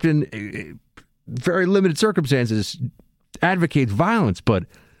 except in very limited circumstances, advocates violence, but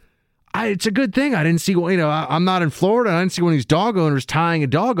it's a good thing I didn't see, I'm not in Florida. I didn't see one of these dog owners tying a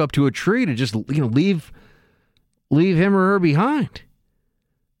dog up to a tree to just, leave him or her behind.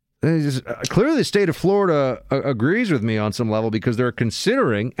 Clearly the state of Florida agrees with me on some level, because they're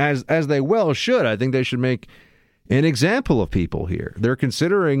considering, as they well should, I think they should make an example of people here. They're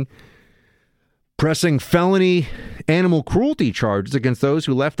considering pressing felony animal cruelty charges against those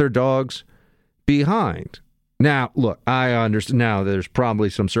who left their dogs behind. Now, look, I understand now there's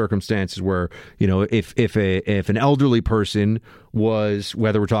probably some circumstances where, if an elderly person was,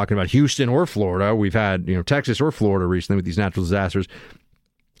 whether we're talking about Houston or Florida, we've had, Texas or Florida recently with these natural disasters,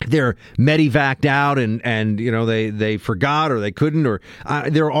 they're medevaced out and they forgot or they couldn't, or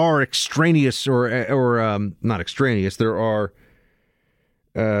there are extraneous or not extraneous, there are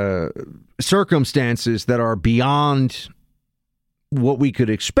circumstances that are beyond what we could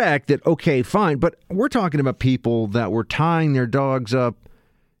expect, that, okay, fine. But we're talking about people that were tying their dogs up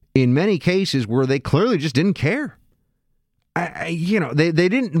in many cases where they clearly just didn't care.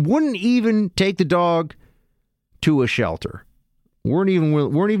 They wouldn't even take the dog to a shelter. Weren't even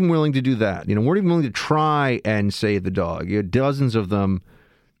willing to do that. Weren't even willing to try and save the dog. You had dozens of them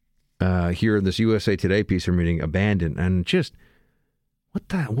here in this USA Today piece of reading abandoned, and just what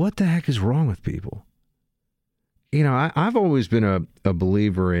the heck is wrong with people? I've always been a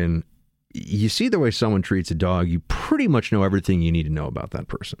believer in, you see the way someone treats a dog, you pretty much know everything you need to know about that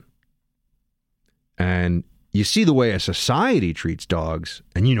person. And you see the way a society treats dogs,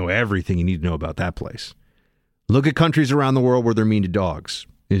 and you know everything you need to know about that place. Look at countries around the world where they're mean to dogs.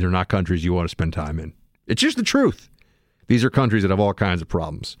 These are not countries you want to spend time in. It's just the truth. These are countries that have all kinds of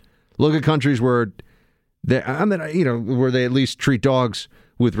problems. Look at countries where where they at least treat dogs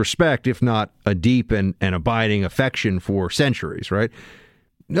with respect, if not a deep and abiding affection for centuries, right?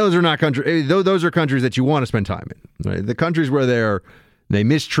 Those are not countries. Those are countries that you want to spend time in. Right? The countries where they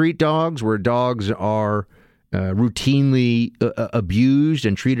mistreat dogs, where dogs are routinely abused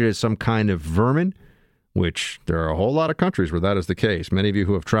and treated as some kind of vermin, which there are a whole lot of countries where that is the case. Many of you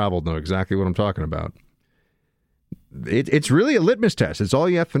who have traveled know exactly what I'm talking about. It's really a litmus test. It's all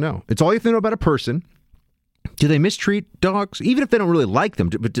you have to know. It's all you have to know about a person. Do they mistreat dogs? Even if they don't really like them,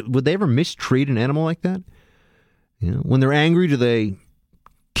 but would they ever mistreat an animal like that? When they're angry, do they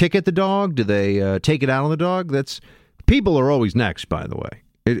kick at the dog? Do they take it out on the dog? People are always next, by the way.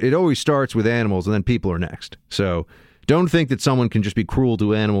 It always starts with animals, and then people are next. So don't think that someone can just be cruel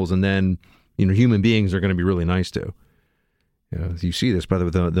to animals and then human beings are going to be really nice to. You see this, by the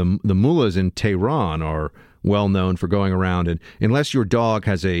way. The mullahs in Tehran are well known for going around, and unless your dog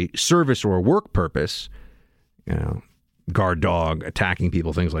has a service or a work purpose, guard dog, attacking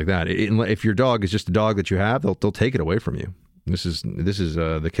people, things like that. If your dog is just a dog that you have, they'll take it away from you. This is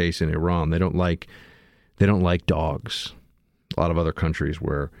the case in Iran. They don't like dogs. A lot of other countries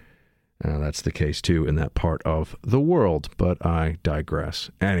where that's the case too in that part of the world. But I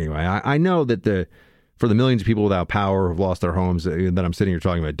digress. Anyway, I know that for the millions of people without power who've lost their homes, that I'm sitting here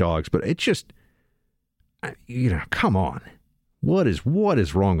talking about dogs, but it just, come on. What is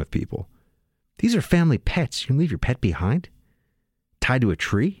wrong with people? These are family pets. You can leave your pet behind? Tied to a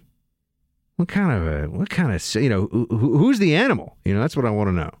tree? What kind of, who's the animal? That's what I want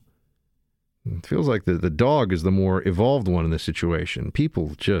to know. It feels like the dog is the more evolved one in this situation.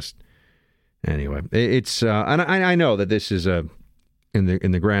 People just, anyway, it's, and I know that this is in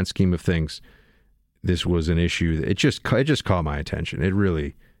the grand scheme of things, this was an issue. It just caught my attention.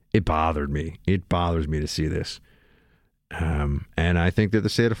 It bothered me. It bothers me to see this. And I think that the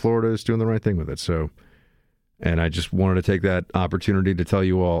state of Florida is doing the right thing with it. So, and I just wanted to take that opportunity to tell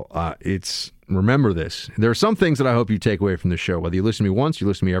you all, remember this. There are some things that I hope you take away from the show. Whether you listen to me once, you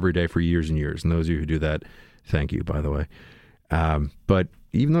listen to me every day for years and years. And those of you who do that, thank you, by the way. But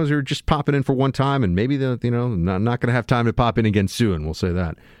even those who are just popping in for one time, and maybe not going to have time to pop in again soon, we'll say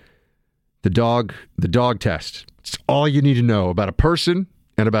that. The dog test. It's all you need to know about a person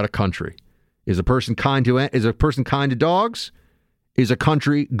and about a country. Is a person kind to dogs? Is a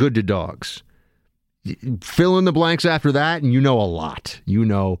country good to dogs? Fill in the blanks after that, and you know a lot.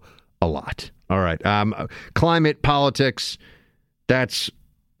 All right. Climate politics. That's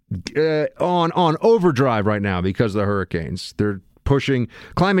on overdrive right now because of the hurricanes. They're pushing.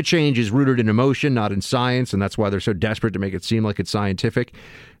 Climate change is rooted in emotion, not in science, and that's why they're so desperate to make it seem like it's scientific.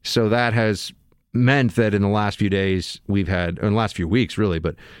 So that has meant that in the last few days in the last few weeks really,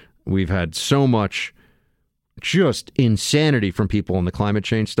 but we've had so much just insanity from people on the climate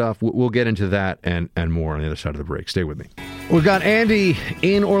change stuff. We'll get into that and more on the other side of the break. Stay with me. We've got Andy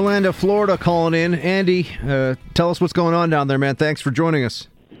in Orlando, Florida calling in. Andy, tell us what's going on down there, man. Thanks for joining us.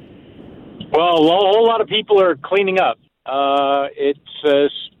 Well, a whole lot of people are cleaning up. It's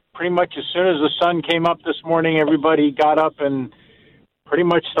pretty much as soon as the sun came up this morning, everybody got up and pretty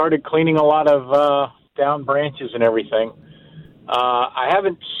much started cleaning a lot of down branches and everything. I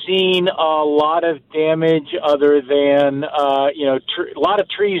haven't seen a lot of damage other than, a lot of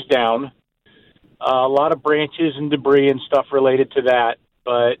trees down, a lot of branches and debris and stuff related to that.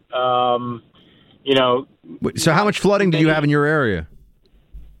 But, So how much flooding do you have in your area?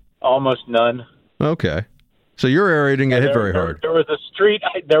 Almost none. Okay. So your area didn't get hit very hard. There was a street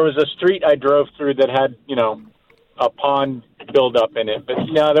I drove through that had, a pond buildup in it. But,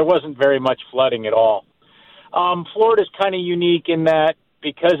 there wasn't very much flooding at all. Florida's kind of unique in that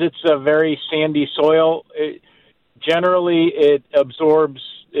because it's a very sandy soil, generally it absorbs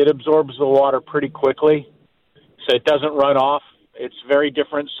the water pretty quickly, so it doesn't run off. It's very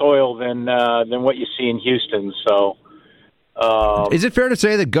different soil than what you see in Houston. So, is it fair to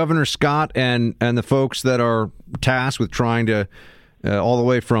say that Governor Scott and the folks that are tasked with trying to all the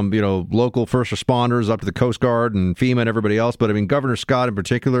way from local first responders up to the Coast Guard and FEMA and everybody else, but I mean Governor Scott in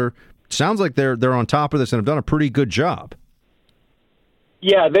particular, sounds like they're on top of this and have done a pretty good job.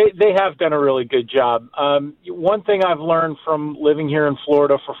 Yeah, they have done a really good job. One thing I've learned from living here in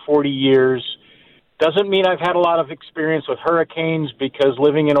Florida for 40 years doesn't mean I've had a lot of experience with hurricanes, because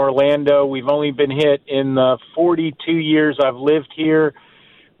living in Orlando, we've only been hit in the 42 years I've lived here.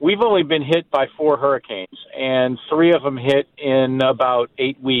 We've only been hit by 4 hurricanes, and 3 of them hit in about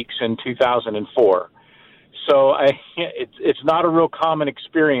 8 weeks in 2004. So it's not a real common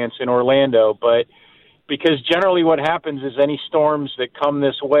experience in Orlando, but because generally what happens is any storms that come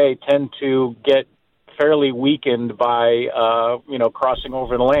this way tend to get fairly weakened by, crossing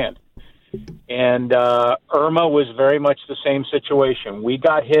over the land. And Irma was very much the same situation. We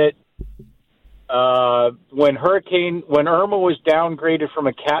got hit when Irma was downgraded from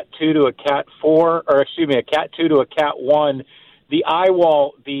a Cat 2 to a Cat 4, a Cat 2 to a Cat 1. The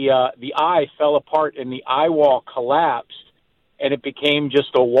eye fell apart and the eye wall collapsed, and it became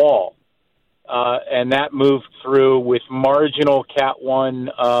just a wall. And that moved through with marginal Cat 1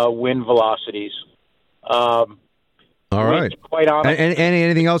 wind velocities. All right. Quite honest.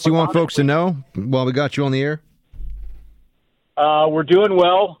 Anything else you want folks to know while we got you on the air? We're doing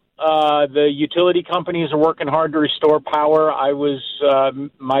well. The utility companies are working hard to restore power.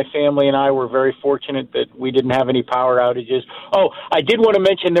 My family and I were very fortunate that we didn't have any power outages. Oh, I did want to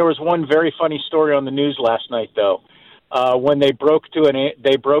mention there was one very funny story on the news last night, though, when they broke to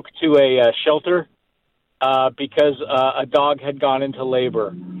a shelter because a dog had gone into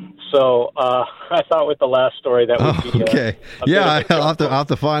labor. So I thought with the last story that would be okay. I'll have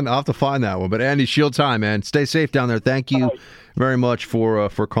to find that one. But Andy, shield time, man. Stay safe down there. Thank you very much for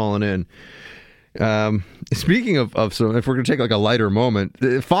calling in. Speaking of some, if we're going to take like a lighter moment,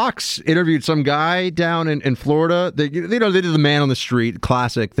 Fox interviewed some guy down in Florida. They did the man on the street,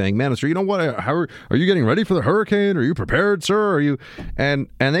 classic thing. Man on the street. You know what? How are you getting ready for the hurricane? Are you prepared, sir? Are you? And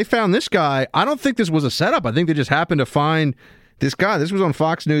they found this guy. I don't think this was a setup. I think they just happened to find this guy. This was on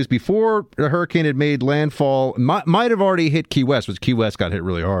Fox News before the hurricane had made landfall. Might have already hit Key West, because Key West got hit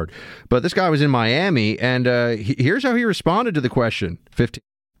really hard. But this guy was in Miami, and here's how he responded to the question. 15.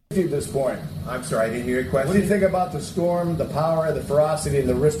 At this point, I'm sorry, I didn't hear your question. What do you think about the storm, the power, the ferocity, and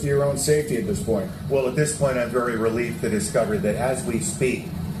the risk to your own safety at this point? Well, at this point, I'm very relieved to discover that as we speak,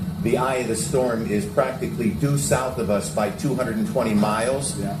 the eye of the storm is practically due south of us by 220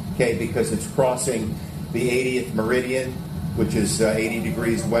 miles. Yeah. Okay, because it's crossing the 80th meridian, which is 80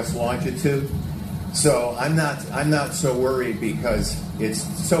 degrees west longitude. So I'm not so worried because it's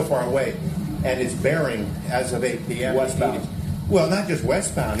so far away, and it's bearing as of 8 p.m. Westbound. Well, not just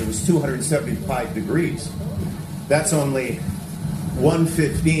westbound. It was 275 degrees. That's only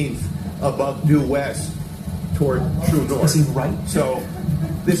 1/15 above due west toward true north. Is he right? So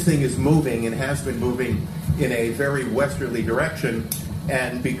this thing is moving and has been moving in a very westerly direction,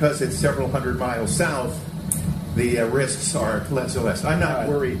 and because it's several hundred miles south, the risks are less and less. I'm not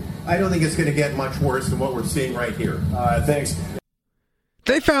worried. I don't think it's going to get much worse than what we're seeing right here. Thanks.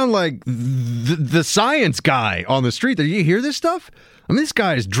 They found like the science guy on the street. Did you hear this stuff? I mean, this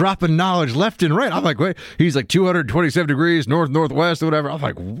guy is dropping knowledge left and right. I'm like, wait, he's like 227 degrees northwest or whatever. I'm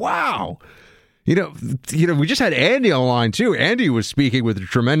like, wow. You know, we just had Andy on the line too. Andy was speaking with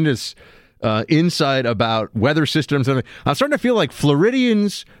tremendous insight about weather systems. I'm starting to feel like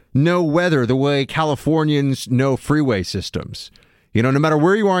Floridians know weather the way Californians know freeway systems. You know, no matter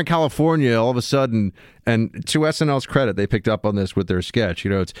where you are in California, all of a sudden, and to SNL's credit, they picked up on this with their sketch.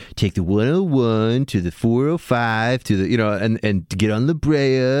 You know, it's take the 101 to the 405 to the, and get on La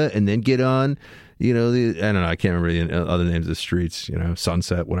Brea and then get on, I don't know, I can't remember the other names of the streets,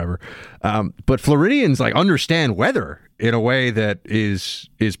 Sunset, whatever. But Floridians understand weather in a way that is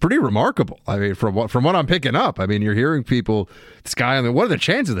pretty remarkable. I mean, from what I'm picking up, I mean, you're hearing people, this guy what are the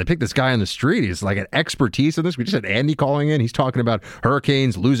chances they pick this guy on the street? He's like an expertise in this. We just had Andy calling in. He's talking about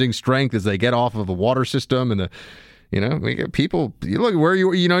hurricanes losing strength as they get off of the water system, and we get people. You look where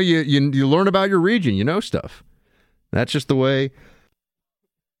you learn about your region. Stuff. That's just the way.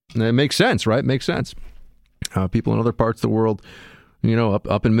 It makes sense, right? Makes sense. People in other parts of the world,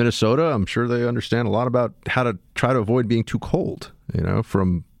 up in Minnesota, I'm sure they understand a lot about how to try to avoid being too cold,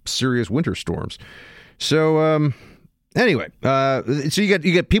 from serious winter storms. So anyway, so you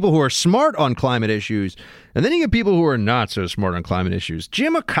get people who are smart on climate issues, and then you get people who are not so smart on climate issues.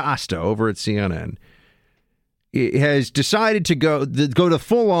 Jim Acosta over at CNN has decided to go to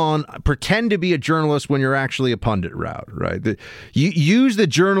full on pretend to be a journalist when you're actually a pundit route, right? You use the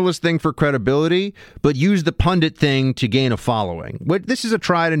journalist thing for credibility, but use the pundit thing to gain a following. This is a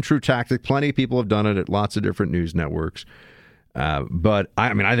tried and true tactic. Plenty of people have done it at lots of different news networks. But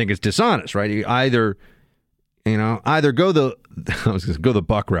I think it's dishonest, right? You either go the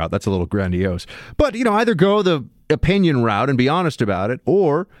buck route. That's a little grandiose, but either go the opinion route and be honest about it,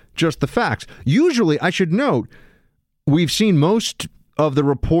 or just the facts. Usually, I should note, we've seen most of the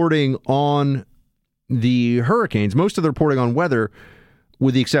reporting on the hurricanes, most of the reporting on weather,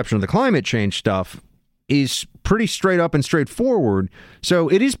 with the exception of the climate change stuff, is pretty straight up and straightforward. So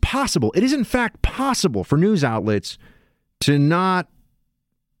it is possible. It is in fact possible for news outlets to not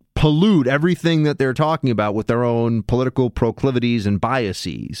pollute everything that they're talking about with their own political proclivities and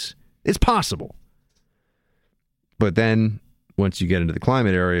biases. It's possible. But then once you get into the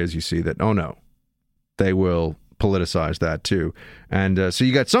climate areas, you see that, oh no, they will politicize that too. And so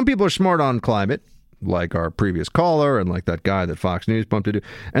you got some people are smart on climate, like our previous caller and like that guy that Fox News bumped into.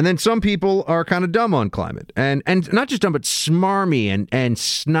 And then some people are kind of dumb on climate. And not just dumb, but smarmy and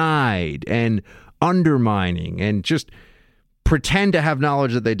snide and undermining and just pretend to have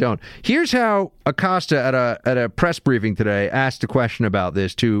knowledge that they don't. Here's how Acosta at a press briefing today asked a question about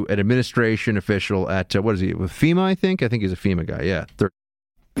this to an administration official at what is he with FEMA? I think he's a FEMA guy. Yeah.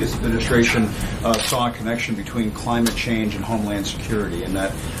 This administration saw a connection between climate change and homeland security, and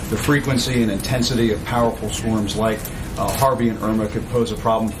that the frequency and intensity of powerful storms like Harvey and Irma could pose a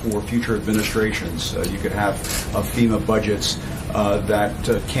problem for future administrations. You could have FEMA budgets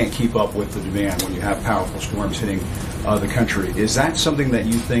that can't keep up with the demand when you have powerful storms hitting the country. Is that something that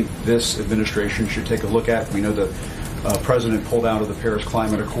you think this administration should take a look at? We know the president pulled out of the Paris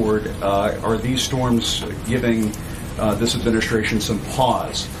Climate Accord. Are these storms giving this administration some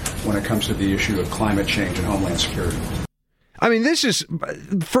pause when it comes to the issue of climate change and homeland security? I mean, this is,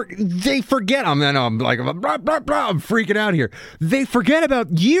 they forget, I'm freaking out here. They forget about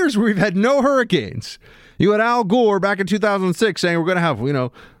years where we've had no hurricanes. You had Al Gore back in 2006 saying we're going to have,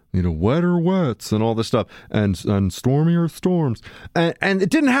 wetter wets and all this stuff and stormier storms. And it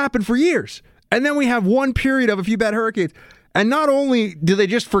didn't happen for years. And then we have one period of a few bad hurricanes. And not only do they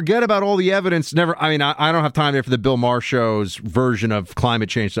just forget about all the evidence, I don't have time there for the Bill Maher show's version of climate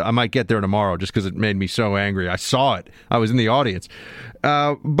change. So I might get there tomorrow just because it made me so angry. I saw it. I was in the audience.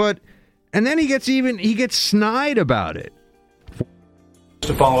 And then he gets snide about it.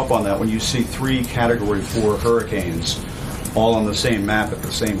 To follow up on that, when you see 3 Category 4 hurricanes all on the same map at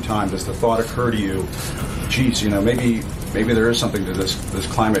the same time, does the thought occur to you, geez, maybe there is something to this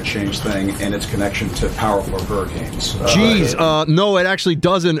climate change thing and its connection to powerful hurricanes? No, it actually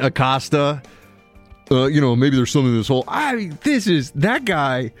doesn't, Acosta. Maybe there's something to this whole... that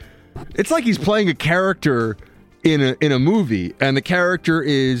guy, it's like he's playing a character in a movie, and the character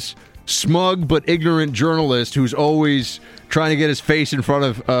is smug but ignorant journalist who's always trying to get his face in front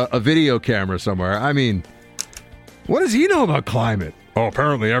of a video camera somewhere. I mean, what does he know about climate? Oh,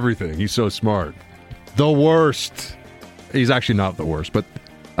 apparently everything. He's so smart. The worst. He's actually not the worst, but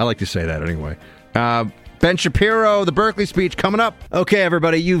I like to say that anyway. Ben Shapiro, the Berkeley speech coming up. Okay,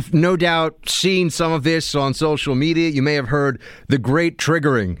 everybody, you've no doubt seen some of this on social media. You may have heard the great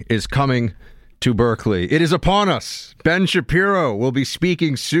triggering is coming to Berkeley. It is upon us. Ben Shapiro will be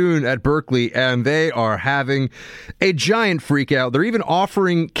speaking soon at Berkeley, and they are having a giant freak out. They're even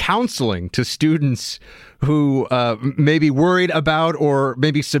offering counseling to students who may be worried about or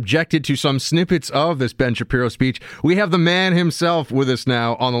maybe subjected to some snippets of this Ben Shapiro speech. We have the man himself with us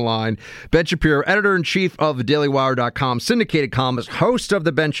now on the line. Ben Shapiro, editor-in-chief of thedailywire.com, syndicated columnist, host of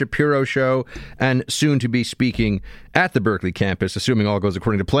the Ben Shapiro Show, and soon to be speaking at the Berkeley campus, assuming all goes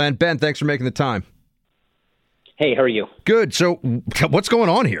according to plan. Ben, thanks for making the time. Hey, how are you? Good. So what's going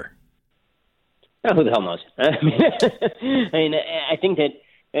on here? Oh, who the hell knows? I think that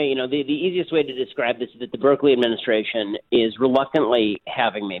the easiest way to describe this is that the Berkeley administration is reluctantly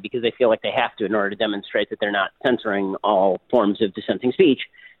having me because they feel like they have to in order to demonstrate that they're not censoring all forms of dissenting speech.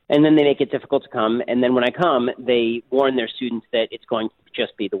 And then they make it difficult to come. And then when I come, they warn their students that it's going to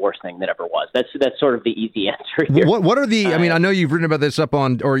just be the worst thing that ever was. That's sort of the easy answer here. What are the, I know you've written about this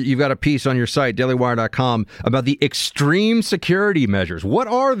or you've got a piece on your site, dailywire.com, about the extreme security measures. What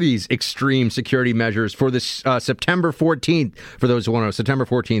are these extreme security measures for this September 14th, for those who want to know, September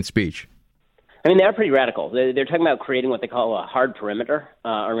 14th speech? They're pretty radical. They're talking about creating what they call a hard perimeter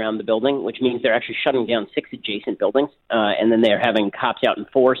around the building, which means they're actually shutting down 6 adjacent buildings, and then they're having cops out in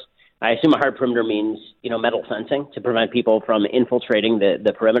force. I assume a hard perimeter means, metal fencing to prevent people from infiltrating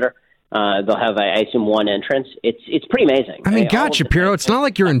the perimeter. They'll have, I assume, one entrance. It's pretty amazing. God, Shapiro, it's not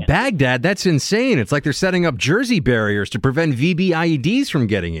like you're in Baghdad. That's insane. It's like they're setting up Jersey barriers to prevent VBIEDs from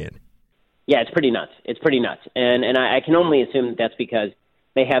getting in. Yeah, it's pretty nuts. And I can only assume that's because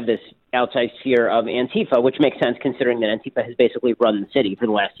they have this outsized fear of Antifa, which makes sense considering that Antifa has basically run the city for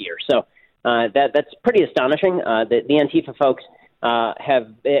the last year. So that's pretty astonishing. The Antifa folks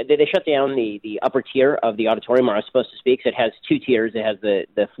they shut down the upper tier of the auditorium where I was supposed to speak. So it has 2 tiers. It has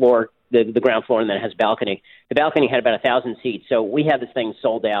the floor, the ground floor, and then it has a balcony. The balcony had about 1,000 seats. So we had this thing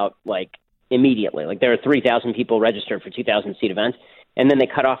sold out immediately. There are 3,000 people registered for 2,000-seat events. And then they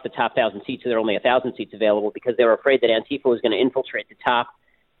cut off the top 1,000 seats, so there are only 1,000 seats available because they were afraid that Antifa was going to infiltrate the top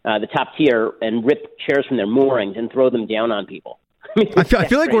tier and rip chairs from their moorings and throw them down on people. I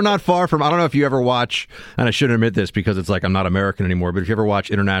feel like we're not far from, I don't know if you ever watch, and I shouldn't admit this because it's like I'm not American anymore, but if you ever watch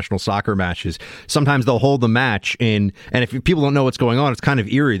international soccer matches, sometimes they'll hold the match and if people don't know what's going on, it's kind of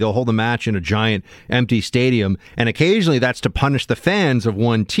eerie. They'll hold the match in a giant empty stadium, and occasionally that's to punish the fans of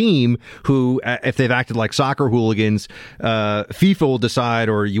one team who, if they've acted like soccer hooligans, FIFA will decide,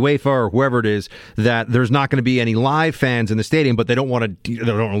 or UEFA or whoever it is, that there's not going to be any live fans in the stadium, but they don't want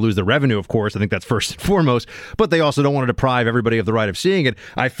to lose the revenue, of course. I think that's first and foremost, but they also don't want to deprive everybody of the right of seeing it.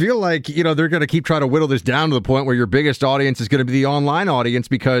 I feel like, they're going to keep trying to whittle this down to the point where your biggest audience is going to be the online audience,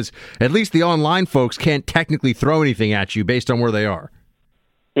 because at least the online folks can't technically throw anything at you based on where they are.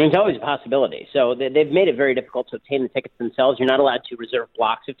 There's always a possibility. So they've made it very difficult to obtain the tickets themselves. You're not allowed to reserve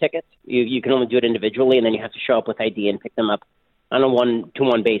blocks of tickets. You can only do it individually, and then you have to show up with ID and pick them up on a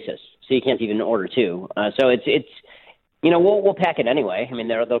one-to-one basis. So you can't even order 2. So it's We'll pack it anyway. I mean,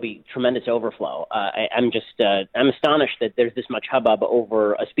 there'll be tremendous overflow. I'm astonished that there's this much hubbub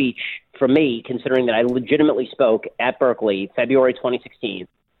over a speech from me, considering that I legitimately spoke at Berkeley February 2016.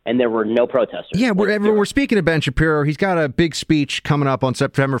 And there were no protesters. Yeah, we're speaking to Ben Shapiro. He's got a big speech coming up on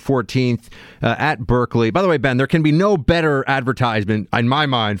September 14th at Berkeley. By the way, Ben, there can be no better advertisement, in my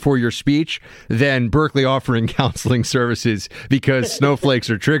mind, for your speech than Berkeley offering counseling services because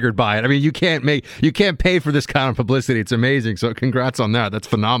snowflakes are triggered by it. I mean, you can't pay for this kind of publicity. It's amazing. So congrats on that. That's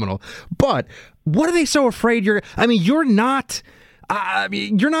phenomenal. But what are they so afraid you're not...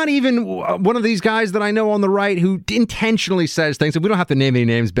 you're not even one of these guys that I know on the right who intentionally says things, and we don't have to name any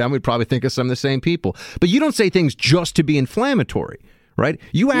names, Ben. We'd probably think of some of the same people. But you don't say things just to be inflammatory, right?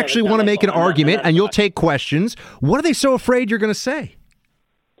 You actually want to make an argument, and you'll take questions. What are they so afraid you're going to say?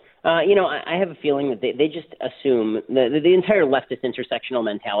 I have a feeling that they just assume the entire leftist intersectional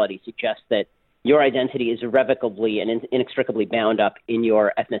mentality suggests that your identity is irrevocably and inextricably bound up in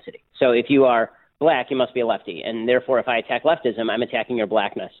your ethnicity. So if you are Black, you must be a lefty, and therefore if I attack leftism, I'm attacking your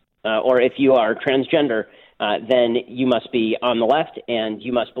blackness. Or if you are transgender, then you must be on the left, and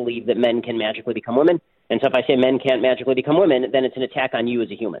you must believe that men can magically become women. And so if I say men can't magically become women, then it's an attack on you as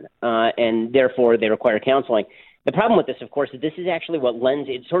a human, and therefore they require counseling. The problem with this, of course, is this is actually what lends,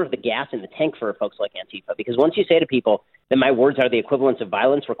 it's sort of the gas in the tank for folks like Antifa, because once you say to people that my words are the equivalents of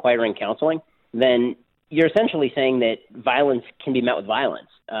violence requiring counseling, then you're essentially saying that violence can be met with violence.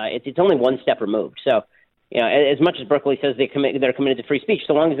 It's only one step removed. So, as much as Berkeley says they're committed to free speech,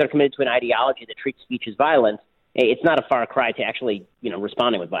 so long as they're committed to an ideology that treats speech as violence, it's not a far cry to actually,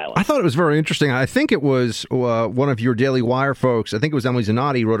 responding with violence. I thought it was very interesting. I think it was one of your Daily Wire folks, I think it was Emily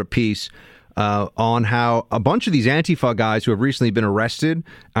Zanotti, wrote a piece on how a bunch of these Antifa guys who have recently been arrested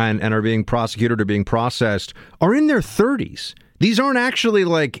and are being prosecuted or being processed are in their 30s. These aren't actually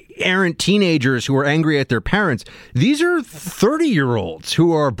like errant teenagers who are angry at their parents. These are 30-year-olds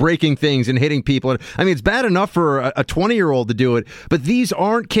who are breaking things and hitting people. I mean, it's bad enough for a 20-year-old to do it, but these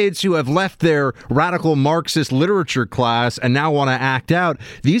aren't kids who have left their radical Marxist literature class and now want to act out.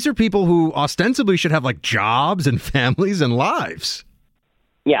 These are people who ostensibly should have like jobs and families and lives.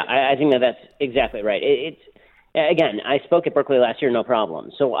 Yeah, I think that's exactly right. Again, I spoke at Berkeley last year, no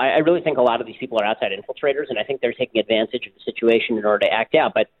problem. So I really think a lot of these people are outside infiltrators, and I think they're taking advantage of the situation in order to act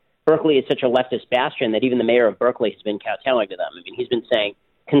out. But Berkeley is such a leftist bastion that even the mayor of Berkeley has been kowtowing to them. I mean, he's been saying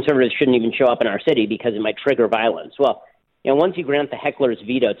conservatives shouldn't even show up in our city because it might trigger violence. Well, once you grant the heckler's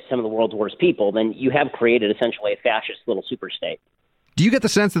veto to some of the world's worst people, then you have created essentially a fascist little superstate. Do you get the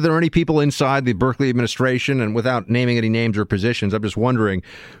sense that there are any people inside the Berkeley administration, and without naming any names or positions, I'm just wondering,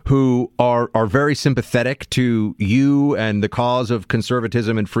 who are very sympathetic to you and the cause of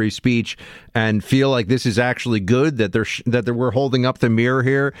conservatism and free speech and feel like this is actually good, that we're holding up the mirror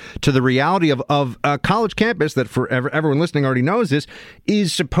here to the reality of a college campus that, for everyone listening already knows this,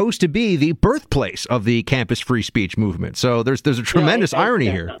 is supposed to be the birthplace of the campus free speech movement. So there's a tremendous irony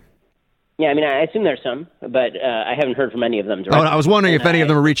here. Yeah, I mean, I assume there's some, but I haven't heard from any of them directly. I was wondering if any of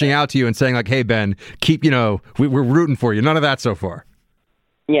them are reaching out to you and saying, like, hey, Ben, we're rooting for you. None of that so far.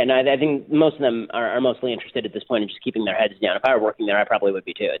 Yeah, no, I think most of them are mostly interested at this point in just keeping their heads down. If I were working there, I probably would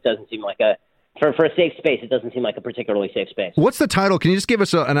be too. It doesn't seem like for a safe space, it doesn't seem like a particularly safe space. What's the title? Can you just give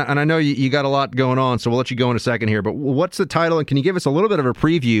us and I know you got a lot going on, so we'll let you go in a second here, but what's the title, and can you give us a little bit of a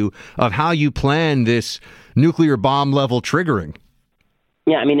preview of how you plan this nuclear bomb level triggering?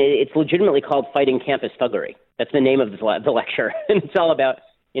 Yeah, I mean, it's legitimately called Fighting Campus Thuggery. That's the name of the lecture. And it's all about,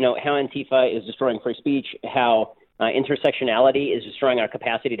 how Antifa is destroying free speech, how intersectionality is destroying our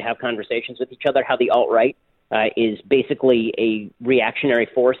capacity to have conversations with each other, how the alt-right is basically a reactionary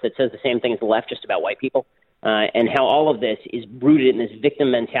force that says the same thing as the left, just about white people, and how all of this is rooted in this victim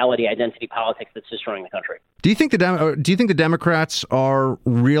mentality, identity politics that's destroying the country. Do you think the Democrats are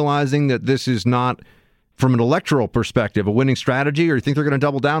realizing that this is not, from an electoral perspective, a winning strategy, or do you think they're going to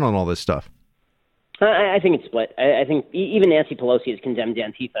double down on all this stuff? I think it's split. I think even Nancy Pelosi has condemned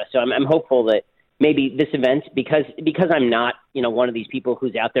Antifa, so I'm hopeful that maybe this event, because I'm not one of these people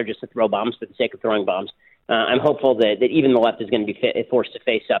who's out there just to throw bombs for the sake of throwing bombs, I'm hopeful that even the left is going to be forced to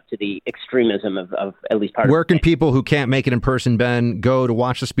face up to the extremism of at least part of it. Where can people who can't make it in person, Ben, go to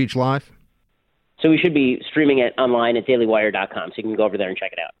watch the speech live? So we should be streaming it online at dailywire.com, so you can go over there and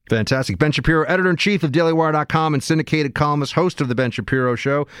check it out. Fantastic. Ben Shapiro, editor-in-chief of dailywire.com and syndicated columnist, host of The Ben Shapiro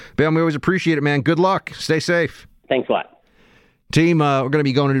Show. Ben, we always appreciate it, man. Good luck. Stay safe. Thanks a lot. Team, we're going to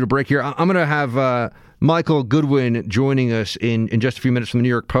be going into a break here. I'm going to have Michael Goodwin joining us in just a few minutes from the New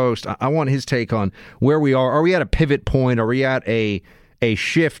York Post. I want his take on where we are. Are we at a pivot point? Are we at a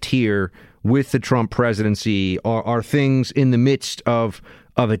shift here with the Trump presidency? Are things in the midst of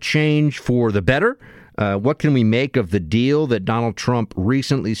a change for the better? What can we make of the deal that Donald Trump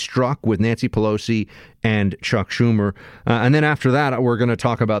recently struck with Nancy Pelosi and Chuck Schumer? And then after that, we're going to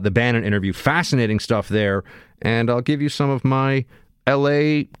talk about the Bannon interview. Fascinating stuff there. And I'll give you some of my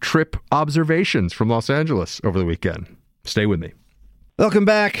L.A. trip observations from Los Angeles over the weekend. Stay with me. Welcome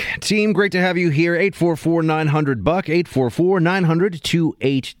back, team. Great to have you here. 844-900-BUCK,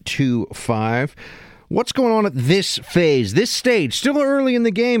 844-900-2825. What's going on at this phase, this stage? Still early in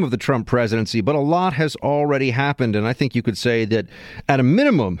the game of the Trump presidency, but a lot has already happened. And I think you could say that at a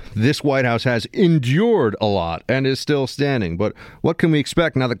minimum, this White House has endured a lot and is still standing. But what can we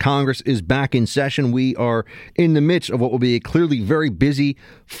expect now that Congress is back in session? We are in the midst of what will be a clearly very busy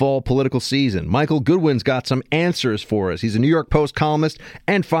fall political season. Michael Goodwin's got some answers for us. He's a New York Post columnist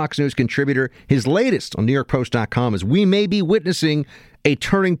and Fox News contributor. His latest on NewYorkPost.com is we may be witnessing a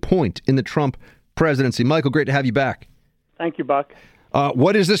turning point in the Trump presidency. Michael, great to have you back. Thank you, Buck.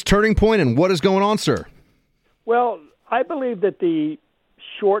 What is this turning point and what is going on, sir? Well, I believe that the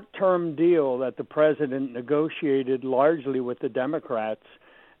short-term deal that the president negotiated largely with the Democrats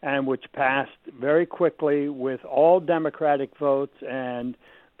and which passed very quickly with all Democratic votes, and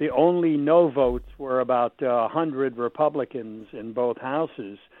the only no votes were about 100 Republicans in both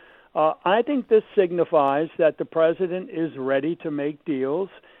houses. I think this signifies that the president is ready to make deals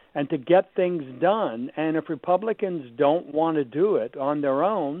and to get things done. And if Republicans don't want to do it on their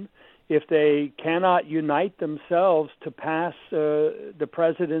own, if they cannot unite themselves to pass the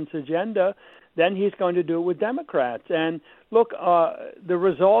president's agenda, then he's going to do it with Democrats. And look, the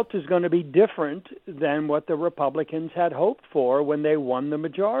result is going to be different than what the Republicans had hoped for when they won the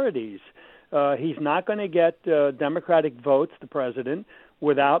majorities. He's not going to get Democratic votes, the president,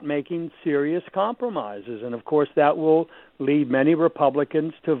 without making serious compromises. And, of course, that will lead many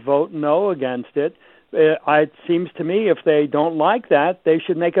Republicans to vote no against it. It seems to me if they don't like that, they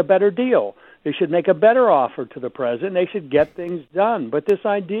should make a better deal. They should make a better offer to the president. They should get things done. But this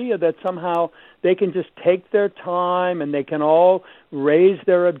idea that somehow they can just take their time and they can all raise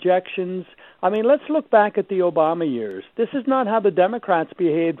their objections. I mean, let's look back at the Obama years. This is not how the Democrats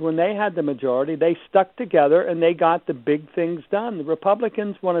behaved when they had the majority. They stuck together and they got the big things done. The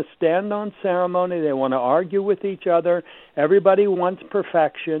Republicans want to stand on ceremony. They want to argue with each other. Everybody wants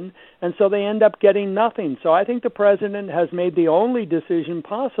perfection. And so they end up getting nothing. So I think the president has made the only decision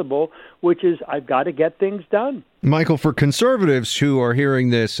possible, which is I've got to get things done. Michael, for conservatives who are hearing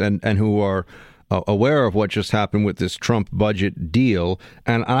this and who are aware of what just happened with this Trump budget deal.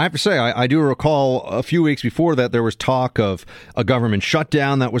 And I have to say, I do recall a few weeks before that there was talk of a government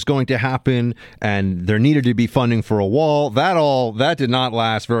shutdown that was going to happen and there needed to be funding for a wall. That did not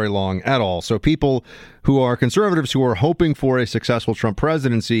last very long at all. So people who are conservatives who are hoping for a successful Trump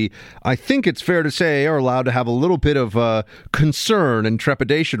presidency, I think it's fair to say are allowed to have a little bit of concern and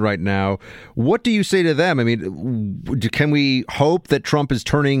trepidation right now. What do you say to them? I mean, can we hope that Trump is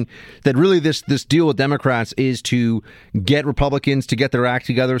turning, that really this deal with Democrats is to get Republicans to get their act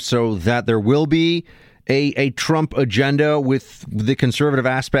together so that there will be a Trump agenda with the conservative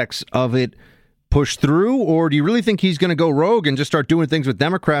aspects of it pushed through? Or do you really think he's going to go rogue and just start doing things with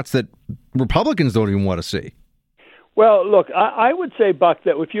Democrats that Republicans don't even want to see? Well, look, I would say, Buck,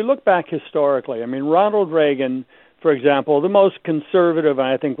 that if you look back historically, I mean, Ronald Reagan, for example, the most conservative, and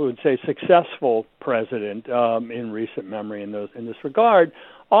I think we would say successful president in recent memory in this regard,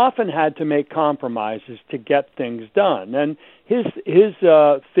 often had to make compromises to get things done. And his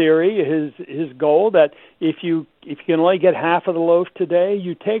theory, his goal, that if you can only get half of the loaf today,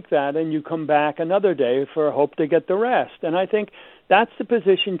 you take that and you come back another day for hope to get the rest. And I think that's the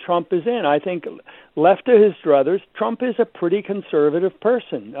position Trump is in. I think left to his druthers, Trump is a pretty conservative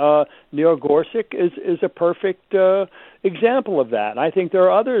person. Neil Gorsuch is a perfect example of that. I think there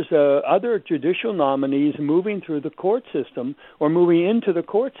are other judicial nominees moving through the court system or moving into the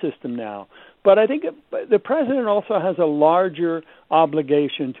court system now. But I think the president also has a larger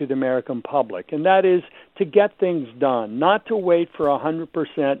obligation to the American public, and that is to get things done, not to wait for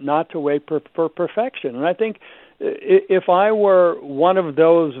 100%, not to wait for perfection. And I think if I were one of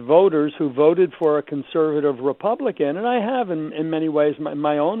those voters who voted for a conservative Republican, and I have in many ways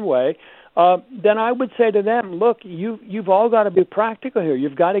my own way, then I would say to them, look, you've all got to be practical here.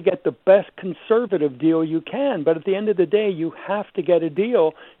 You've got to get the best conservative deal you can. But at the end of the day, you have to get a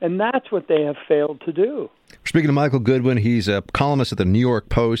deal. And that's what they have failed to do. Speaking of Michael Goodwin, he's a columnist at the New York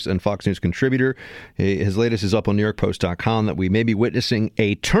Post and Fox News contributor. His latest is up on NewYorkPost.com, that we may be witnessing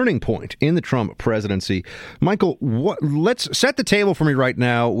a turning point in the Trump presidency. Michael, let's set the table for me right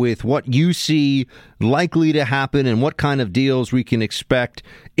now with what you see likely to happen and what kind of deals we can expect,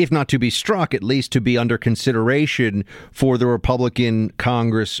 if not to be struck, at least to be under consideration for the Republican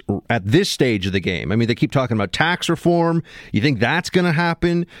Congress at this stage of the game. I mean, they keep talking about tax reform. You think that's going to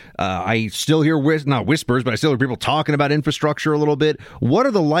happen? I still hear, not whispers, but I still hear people talking about infrastructure a little bit. What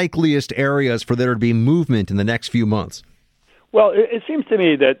are the likeliest areas for there to be movement in the next few months? Well, it seems to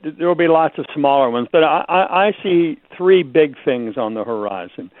me that there will be lots of smaller ones, but I see three big things on the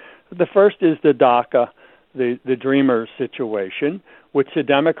horizon. The first is the DACA, the Dreamers situation, which the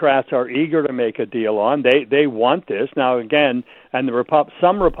Democrats are eager to make a deal on. They want this. Now, again, and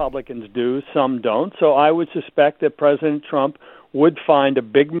some Republicans do, some don't. So I would suspect that President Trump would find a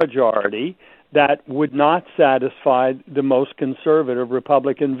big majority that would not satisfy the most conservative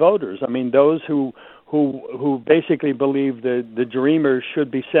Republican voters. I mean, those who basically believe the Dreamers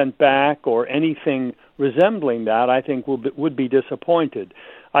should be sent back or anything resembling that, I think would be disappointed.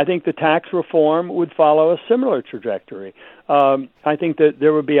 I think the tax reform would follow a similar trajectory. I think that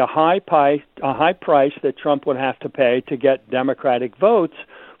there would be a high price that Trump would have to pay to get Democratic votes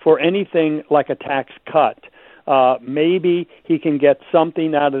for anything like a tax cut. Maybe he can get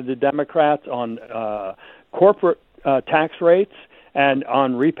something out of the Democrats on corporate tax rates and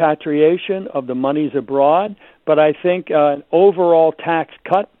on repatriation of the monies abroad. But I think an overall tax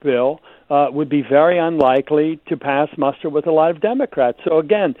cut bill would be very unlikely to pass muster with a lot of Democrats. So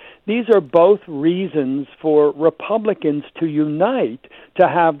again, these are both reasons for Republicans to unite, to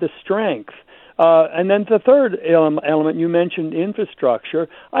have the strength. And then the third element, you mentioned infrastructure.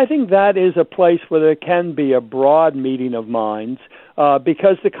 I think that is a place where there can be a broad meeting of minds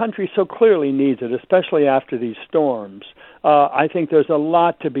because the country so clearly needs it, especially after these storms. I think there's a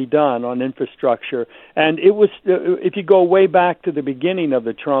lot to be done on infrastructure. And it was, if you go way back to the beginning of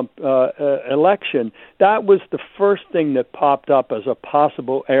the Trump election, that was the first thing that popped up as a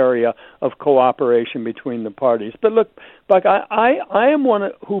possible area of cooperation between the parties. But look, Buck, I am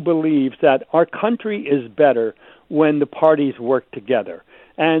one who believes that our country is better when the parties work together.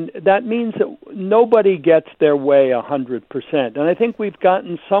 And that means that nobody gets their way 100%. And I think we've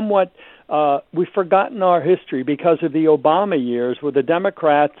gotten somewhat we've forgotten our history because of the Obama years where the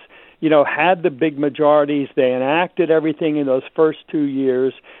Democrats, had the big majorities. They enacted everything in those first 2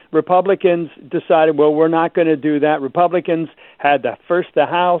 years. Republicans decided, well, we're not going to do that. Republicans had first the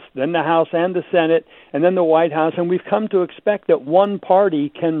House, then the House and the Senate, and then the White House, and we've come to expect that one party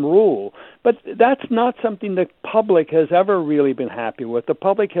can rule. But that's not something the public has ever really been happy with. The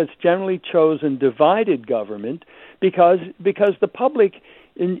public has generally chosen divided government because the public,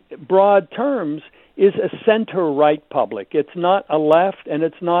 in broad terms, is a center-right public. It's not a left, and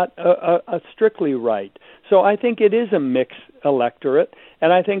it's not a strictly right. So I think it is a mixed electorate,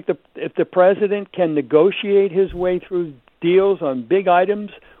 and I think if the president can negotiate his way through deals on big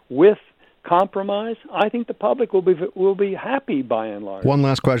items with compromise, I think the public will be happy by and large. One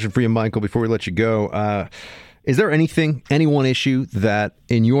last question for you, Michael, before we let you go. Is there any one issue that,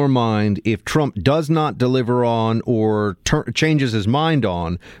 in your mind, if Trump does not deliver on or changes his mind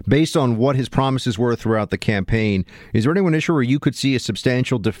on, based on what his promises were throughout the campaign, is there any one issue where you could see a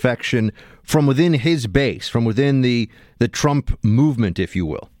substantial defection from within his base, from within the Trump movement, if you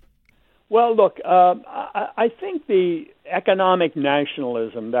will? Well, look, I think the economic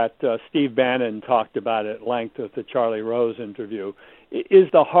nationalism that Steve Bannon talked about at length with the Charlie Rose interview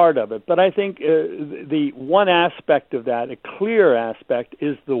is the heart of it. But I think the one aspect of that, a clear aspect,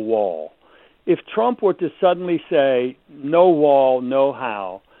 is the wall. If Trump were to suddenly say, no wall, no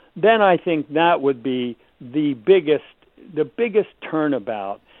how, then I think that would be the biggest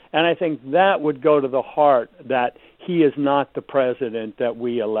turnabout. And I think that would go to the heart that he is not the president that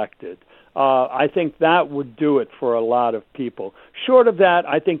we elected. I think that would do it for a lot of people. Short of that,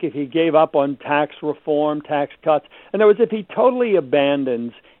 I think if he gave up on tax reform, tax cuts, in other words, if he totally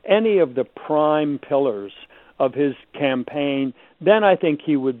abandons any of the prime pillars of his campaign, then I think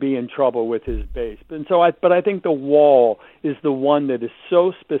he would be in trouble with his base. But I think the wall is the one that is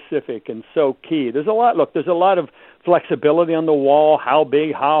so specific and so key. There's a lot of flexibility on the wall, how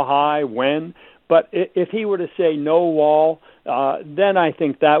big, how high, when. But if he were to say no wall, then I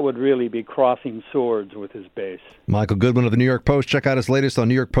think that would really be crossing swords with his base. Michael Goodwin of the New York Post. Check out his latest on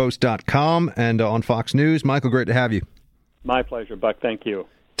NewYorkPost.com and on Fox News. Michael, great to have you. My pleasure, Buck. Thank you.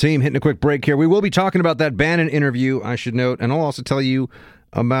 Team, hitting a quick break here. We will be talking about that Bannon interview, I should note, and I'll also tell you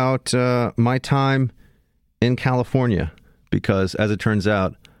about my time in California, because as it turns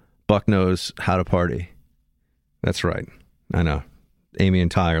out, Buck knows how to party. That's right. I know. Amy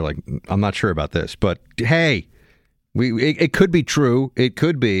and Ty are like, I'm not sure about this, but hey, it could be true. It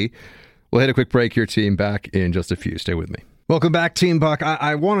could be. We'll hit a quick break here, team. Back in just a few. Stay with me. Welcome back, Team Buck.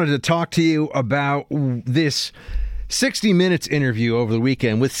 I wanted to talk to you about this 60 Minutes interview over the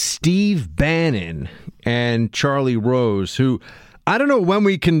weekend with Steve Bannon and Charlie Rose, who I don't know when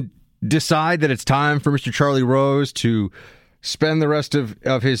we can decide that it's time for Mr. Charlie Rose to spend the rest of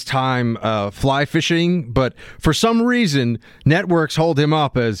his time fly fishing, but for some reason, networks hold him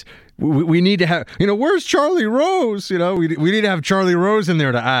up as we need to have, where's Charlie Rose? We need to have Charlie Rose in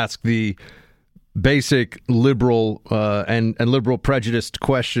there to ask the basic liberal and liberal prejudiced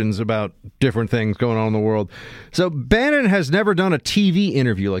questions about different things going on in the world. So Bannon has never done a TV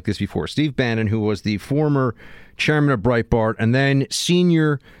interview like this before. Steve Bannon, who was the former chairman of Breitbart and then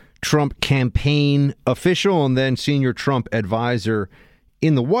senior Trump campaign official and then senior Trump advisor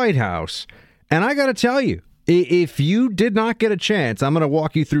in the White House. And I got to tell you, if you did not get a chance, I'm going to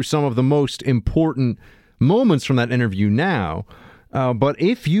walk you through some of the most important moments from that interview now. But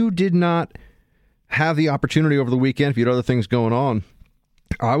if you did not have the opportunity over the weekend, if you had other things going on,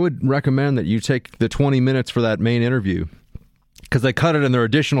 I would recommend that you take the 20 minutes for that main interview, because they cut it in their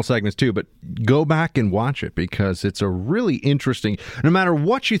additional segments too, but go back and watch it because it's a really interesting, no matter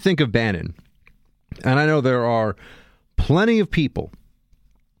what you think of Bannon, and I know there are plenty of people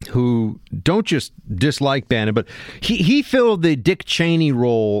who don't just dislike Bannon, but he filled the Dick Cheney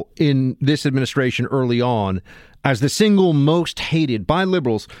role in this administration early on as the single most hated by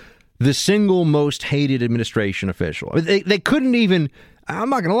liberals, the single most hated administration official. They couldn't even,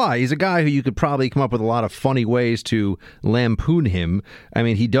 I'm not going to lie, he's a guy who you could probably come up with a lot of funny ways to lampoon him. I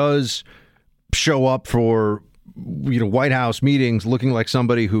mean, he does show up for White House meetings looking like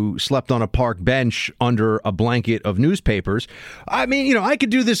somebody who slept on a park bench under a blanket of newspapers. I mean, I could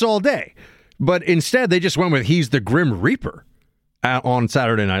do this all day. But instead, they just went with he's the Grim Reaper on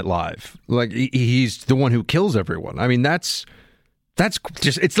Saturday Night Live. Like, he's the one who kills everyone. I mean, that's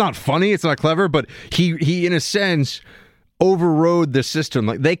just, it's not funny, it's not clever, but he in a sense overrode the system.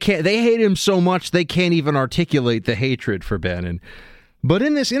 Like, they hate him so much they can't even articulate the hatred for Bannon. But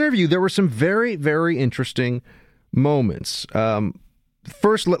in this interview, there were some very, very interesting moments.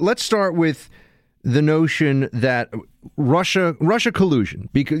 First, let's start with the notion that Russia collusion,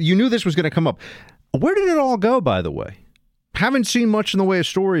 because you knew this was going to come up. Where did it all go, by the way? Haven't seen much in the way of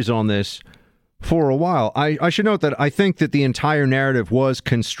stories on this for a while. I should note that I think that the entire narrative was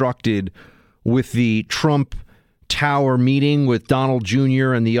constructed with the Trump Tower meeting with Donald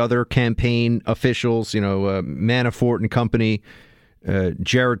Jr. and the other campaign officials, Manafort and company,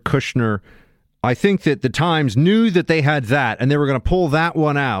 Jared Kushner. I think that the Times knew that they had that, and they were going to pull that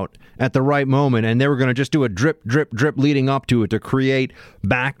one out at the right moment, and they were going to just do a drip, drip, drip leading up to it to create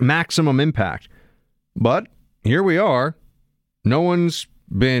maximum impact. But here we are. No one's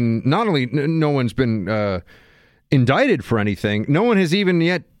been indicted for anything. No one has even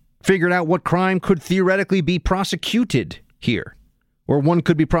yet figured out what crime could theoretically be prosecuted here, or one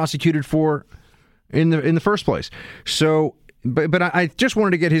could be prosecuted for in the first place. So, but I just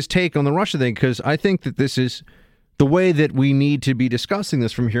wanted to get his take on the Russia thing, because I think that this is the way that we need to be discussing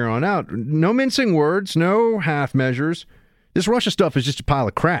this from here on out. No mincing words, no half measures. This Russia stuff is just a pile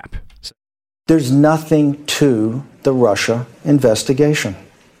of crap. There's nothing to the Russia investigation.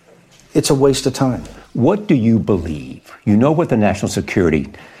 It's a waste of time. What do you believe? You know what the national security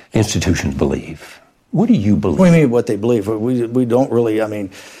institutions believe. What do you believe? What do you mean what they believe? We don't really,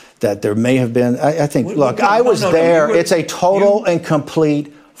 that there may have been, I think, look, I was there. It's a total and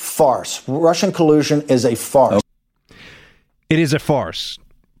complete farce. Russian collusion is a farce. It is a farce.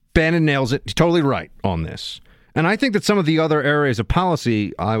 Bannon nails it. He's totally right on this. And I think that some of the other areas of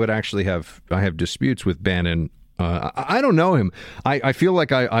policy, I have disputes with Bannon. I don't know him. I feel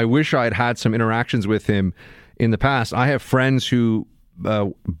like I wish I had some interactions with him in the past. I have friends who,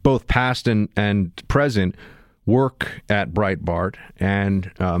 both past and present, work at Breitbart,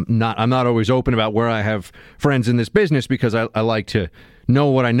 and I'm not always open about where I have friends in this business, because I like to know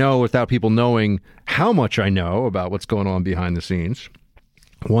what I know without people knowing how much I know about what's going on behind the scenes.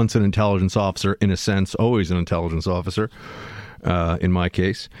 Once an intelligence officer, in a sense, always an intelligence officer, in my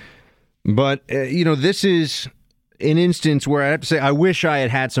case. But, this is an instance where I have to say I wish I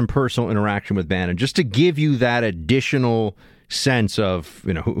had some personal interaction with Bannon, just to give you that additional sense of,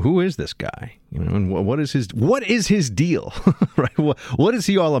 who is this guy? And what is his deal? Right? What is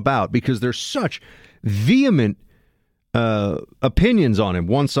he all about? Because there's such vehement opinions on him,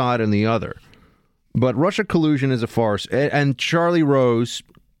 one side and the other. But Russia collusion is a farce. And Charlie Rose,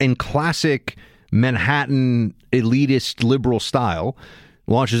 in classic Manhattan elitist liberal style,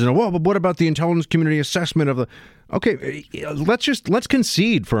 launches in well, but what about the intelligence community assessment of the? Okay, let's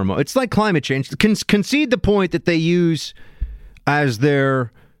concede for a moment. It's like climate change. Concede the point that they use as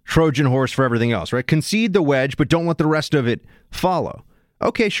their Trojan horse for everything else, right? Concede the wedge, but don't let the rest of it follow.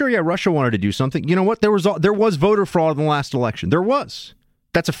 Okay, sure, yeah, Russia wanted to do something. You know what? There was voter fraud in the last election. There was.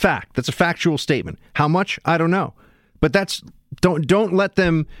 That's a fact. That's a factual statement. How much? I don't know. But don't let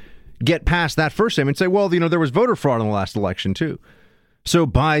them get past that first statement and say, well, there was voter fraud in the last election too. So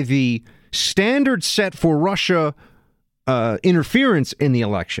by the standard set for Russia interference in the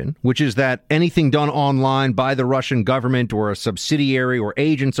election, which is that anything done online by the Russian government or a subsidiary or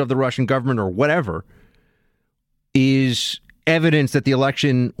agents of the Russian government or whatever is evidence that the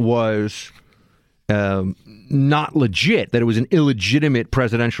election was not legit, that it was an illegitimate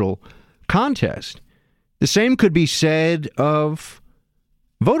presidential contest. The same could be said of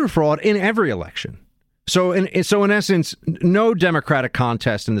voter fraud in every election. So in essence, no democratic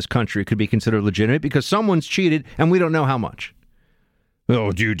contest in this country could be considered legitimate because someone's cheated and we don't know how much.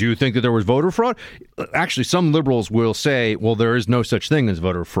 Oh, do you think that there was voter fraud? Actually, some liberals will say, well, there is no such thing as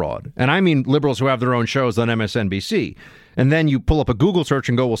voter fraud. And I mean liberals who have their own shows on MSNBC. And then you pull up a Google search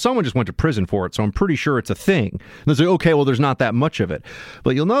and go, well, someone just went to prison for it, so I'm pretty sure it's a thing. And they say, okay, well, there's not that much of it.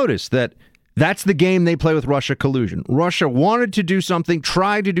 But you'll notice that that's the game they play with Russia collusion. Russia wanted to do something,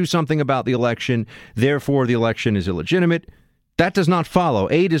 tried to do something about the election. Therefore, the election is illegitimate. That does not follow.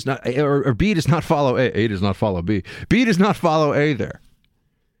 A does not, or B does not follow A. A does not follow B. B does not follow A there.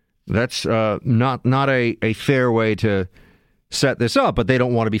 That's not a fair way to set this up, but they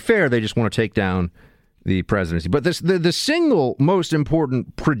don't want to be fair. They just want to take down the presidency. But the single most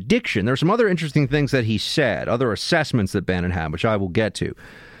important prediction, there are some other interesting things that he said, other assessments that Bannon had, which I will get to.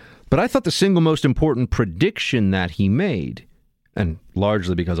 But I thought the single most important prediction that he made, and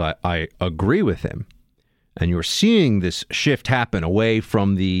largely because I agree with him, and you're seeing this shift happen away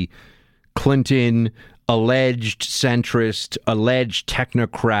from the Clinton alleged centrist, alleged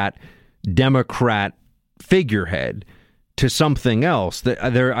technocrat, Democrat figurehead to something else.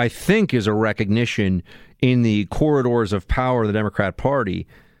 That there, I think, is a recognition in the corridors of power of the Democrat Party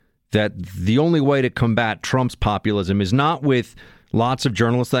that the only way to combat Trump's populism is not with lots of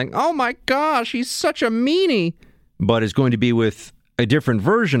journalists saying, oh my gosh, he's such a meanie, but is going to be with a different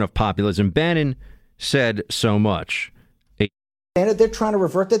version of populism. Bannon said so much. And they're trying to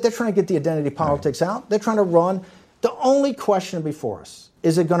revert that. They're trying to get the identity politics out. They're trying to run. The only question before us,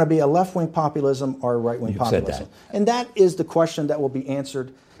 is it going to be a left-wing populism or a right-wing populism? And that is the question that will be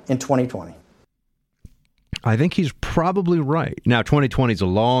answered in 2020. I think he's probably right. Now, 2020 is a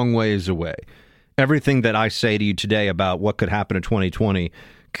long ways away. Everything that I say to you today about what could happen in 2020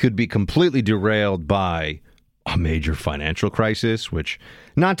 could be completely derailed by a major financial crisis, which,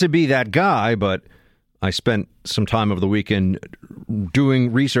 not to be that guy, but I spent some time over the weekend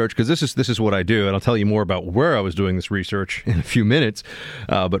doing research, because this is what I do, and I'll tell you more about where I was doing this research in a few minutes,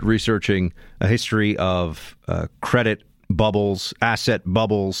 but researching a history of credit bubbles, asset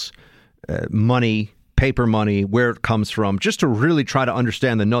bubbles, money, paper money, where it comes from, just to really try to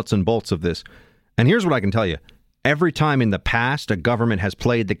understand the nuts and bolts of this. And here's what I can tell you. Every time in the past a government has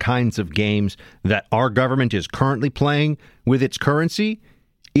played the kinds of games that our government is currently playing with its currency,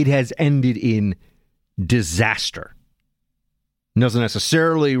 it has ended in disaster. It doesn't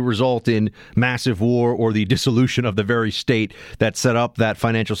necessarily result in massive war or the dissolution of the very state that set up that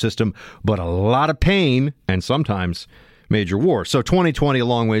financial system, but a lot of pain and sometimes major war. So 2020, a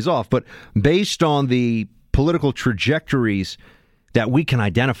long ways off, but based on the political trajectories that we can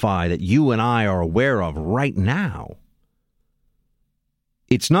identify, that you and I are aware of right now,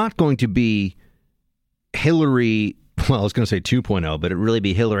 it's not going to be Hillary, well, I was going to say 2.0, but it'd really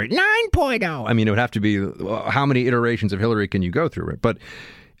be Hillary 9.0. I mean, it would have to be, how many iterations of Hillary can you go through? Right? But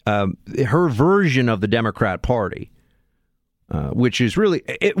her version of the Democrat Party, which is really,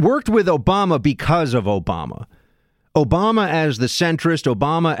 it worked with Obama because of Obama. Obama as the centrist,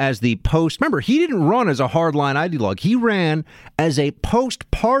 Obama as the post. Remember, he didn't run as a hardline ideologue. He ran as a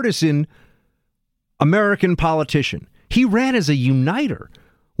post-partisan American politician. He ran as a uniter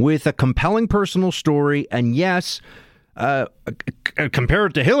with a compelling personal story. And yes,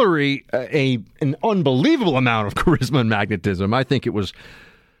 compared to Hillary, an unbelievable amount of charisma and magnetism. I think it was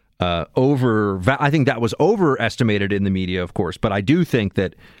I think that was overestimated in the media, of course. But I do think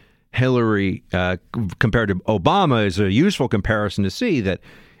that Hillary, compared to Obama, is a useful comparison to see that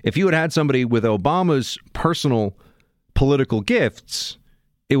if you had somebody with Obama's personal political gifts,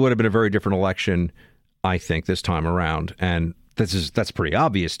 it would have been a very different election, I think, this time around. And that's a pretty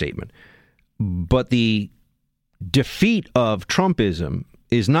obvious statement. But the defeat of Trumpism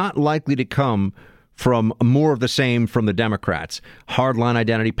is not likely to come from more of the same from the Democrats. Hardline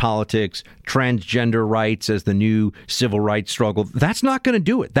identity politics, transgender rights as the new civil rights struggle. That's not going to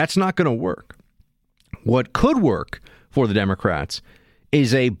do it. That's not going to work. What could work for the Democrats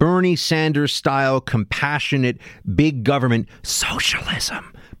is a Bernie Sanders-style, compassionate, big government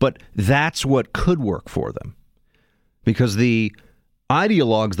socialism. But that's what could work for them. Because the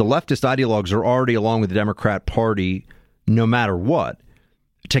ideologues, the leftist ideologues, are already along with the Democrat Party no matter what.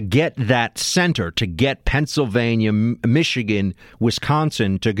 To get that center, to get Pennsylvania, Michigan,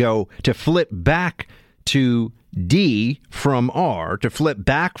 Wisconsin to flip back to D from R, to flip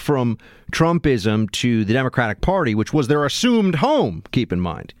back from Trumpism to the Democratic Party, which was their assumed home, keep in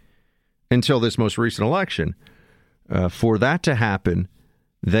mind, until this most recent election. For that to happen,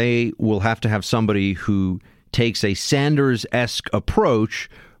 they will have to have somebody who takes a Sanders-esque approach,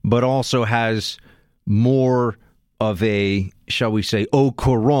 but also has more of a, shall we say, au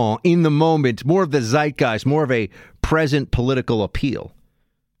courant, in the moment, more of the zeitgeist, more of a present political appeal.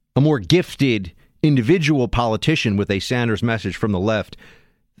 A more gifted individual politician with a Sanders message from the left,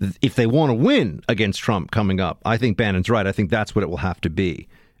 if they want to win against Trump coming up. I think Bannon's right. I think that's what it will have to be.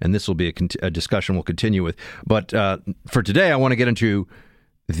 And this will be a discussion we'll continue with. But for today, I want to get into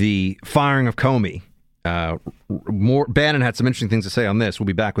the firing of Comey. Bannon had some interesting things to say on this. We'll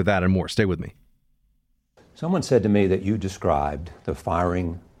be back with that and more. Stay with me. Someone said to me that you described the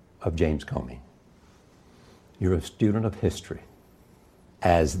firing of James Comey, you're a student of history,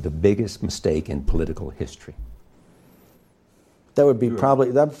 as the biggest mistake in political history. That'd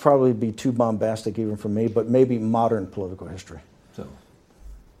probably be too bombastic even for me, but maybe modern political history. So,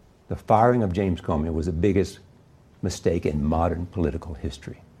 the firing of James Comey was the biggest mistake in modern political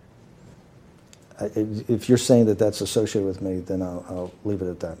history. If you're saying that that's associated with me, then I'll leave it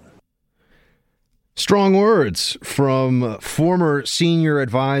at that. Strong words from former senior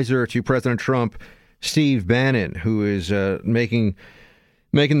advisor to President Trump, Steve Bannon, who is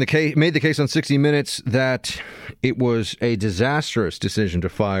made the case on 60 Minutes that it was a disastrous decision to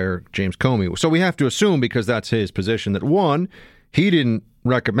fire James Comey. So we have to assume, because that's his position, that one, he didn't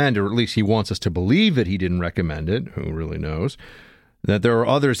recommend, or at least he wants us to believe that he didn't recommend it. Who really knows? That there are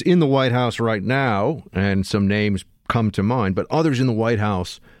others in the White House right now, and some names come to mind, but others in the White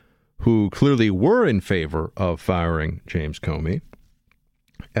House who clearly were in favor of firing James Comey,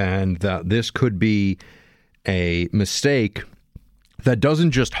 and that this could be a mistake that doesn't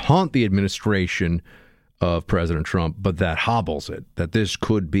just haunt the administration of President Trump, but that hobbles it, that this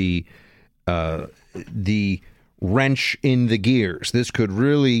could be the wrench in the gears. This could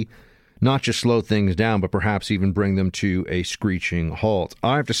really not just slow things down, but perhaps even bring them to a screeching halt.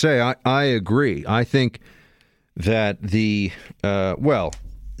 I have to say, I agree. I think that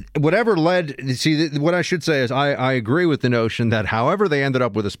whatever led, what I should say is I agree with the notion that however they ended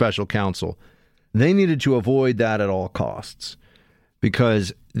up with a special counsel, they needed to avoid that at all costs.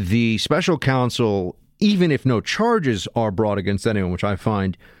 Because the special counsel, even if no charges are brought against anyone, which I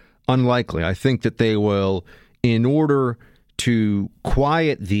find unlikely, I think that they will, in order to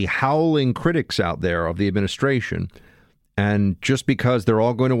quiet the howling critics out there of the administration, and just because they're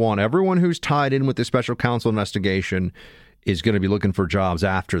all going to want everyone who's tied in with the special counsel investigation is going to be looking for jobs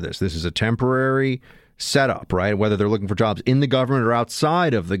after this. This is a temporary setup, right? Whether they're looking for jobs in the government or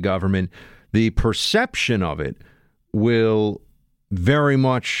outside of the government, the perception of it will very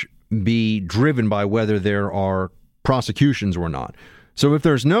much be driven by whether there are prosecutions or not. So if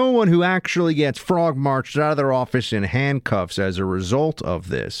there's no one who actually gets frog marched out of their office in handcuffs as a result of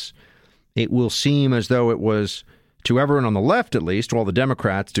this, it will seem as though it was, to everyone on the left at least, to all the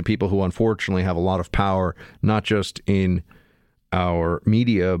Democrats, to people who unfortunately have a lot of power, not just in our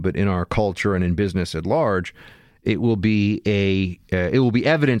media, but in our culture and in business at large, it will be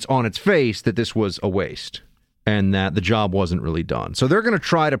evidence on its face that this was a waste and that the job wasn't really done. So they're going to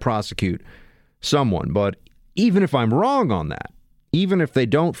try to prosecute someone. But even if I'm wrong on that, even if they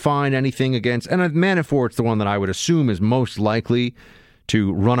don't find anything against, and Manafort's the one that I would assume is most likely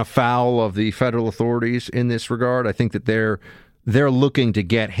to run afoul of the federal authorities in this regard. I think that they're looking to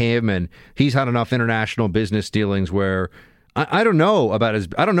get him, and he's had enough international business dealings where I don't know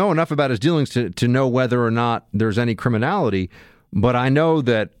enough about his dealings to know whether or not there's any criminality, but I know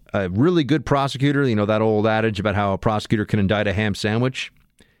that a really good prosecutor, you know, that old adage about how a prosecutor can indict a ham sandwich,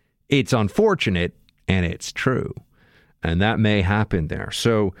 it's unfortunate and it's true. And that may happen there.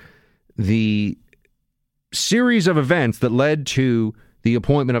 So the series of events that led to the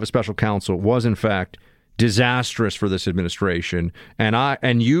appointment of a special counsel was, in fact, disastrous for this administration.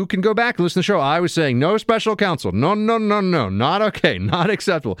 And you can go back and listen to the show. I was saying no special counsel. No, not okay, not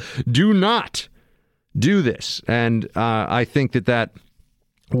acceptable. Do not do this. And I think that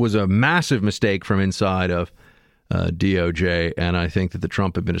was a massive mistake from inside of DOJ, and I think that the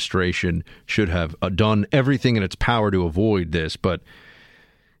Trump administration should have done everything in its power to avoid this, but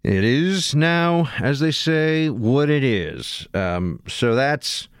it is now, as they say, what it is. So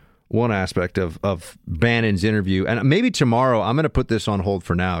that's one aspect of Bannon's interview. And maybe tomorrow, I'm going to put this on hold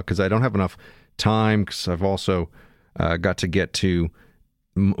for now because I don't have enough time, because I've also got to get to,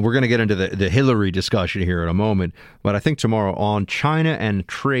 we're going to get into the Hillary discussion here in a moment, but I think tomorrow on China and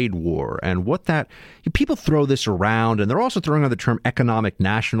trade war and what that, people throw this around, and they're also throwing out the term economic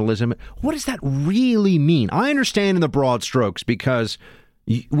nationalism. What does that really mean? I understand in the broad strokes because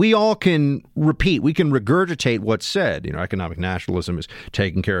we all can repeat, we can regurgitate what's said. You know, economic nationalism is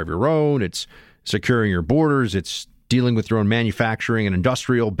taking care of your own, it's securing your borders, it's dealing with your own manufacturing and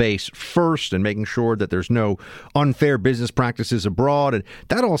industrial base first and making sure that there's no unfair business practices abroad. And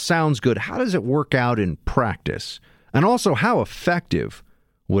that all sounds good. How does it work out in practice? And also, how effective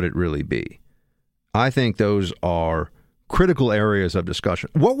would it really be? I think those are critical areas of discussion.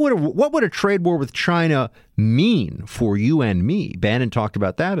 What would a trade war with China mean for you and me? Bannon talked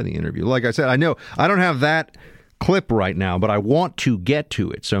about that in the interview. Like I said, I know I don't have that clip right now, but I want to get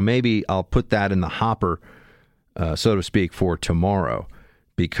to it. So maybe I'll put that in the hopper, so to speak, for tomorrow,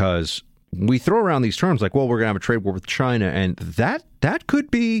 because we throw around these terms like, well, we're going to have a trade war with China, and that could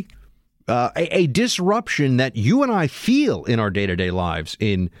be a disruption that you and I feel in our day-to-day lives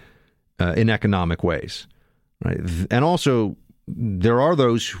in economic ways. Right? And also, there are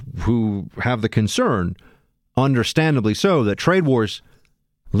those who have the concern, understandably so, that trade wars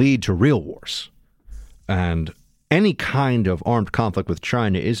lead to real wars. And any kind of armed conflict with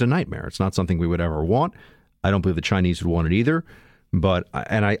China is a nightmare. It's not something we would ever want. I don't believe the Chinese would want it either. But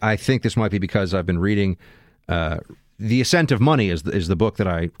I think this might be because I've been reading The Ascent of Money is the book that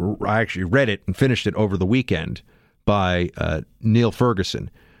I actually read it and finished it over the weekend by Neil Ferguson.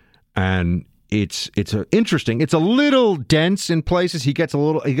 And it's interesting. It's a little dense in places. He gets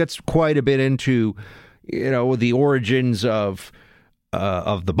quite a bit into, the origins of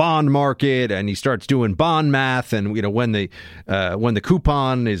the bond market, and he starts doing bond math, and when the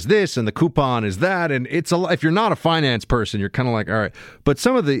coupon is this and the coupon is that, and if you're not a finance person, you're kind of like, all right. But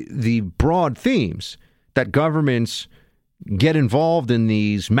some of the broad themes that governments get involved in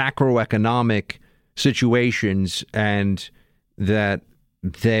these macroeconomic situations, and that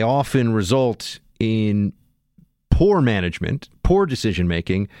they often result in poor management, poor decision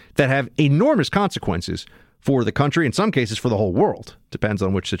making that have enormous consequences for the country, in some cases for the whole world. Depends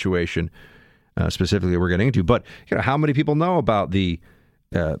on which situation specifically we're getting into. But how many people know about the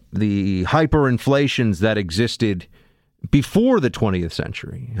hyperinflations that existed before the 20th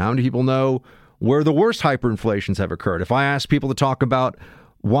century? How many people know where the worst hyperinflations have occurred? If I ask people to talk about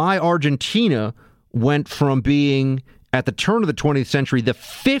why Argentina went from being, at the turn of the 20th century, the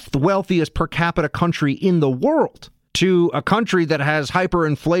fifth wealthiest per capita country in the world, to a country that has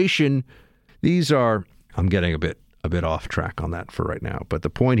hyperinflation, these are... I'm getting a bit off track on that for right now. But the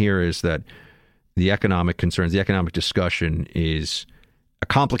point here is that the economic concerns, the economic discussion is a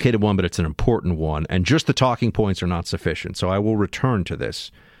complicated one, but it's an important one. And just the talking points are not sufficient. So I will return to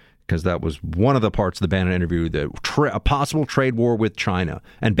this, because that was one of the parts of the Bannon interview, a possible trade war with China.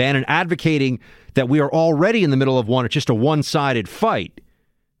 And Bannon advocating that we are already in the middle of one. It's just a one-sided fight.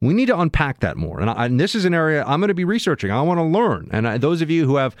 We need to unpack that more. And this is an area I'm going to be researching. I want to learn. And those of you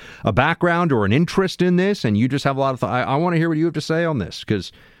who have a background or an interest in this, and you just have a lot of I want to hear what you have to say on this,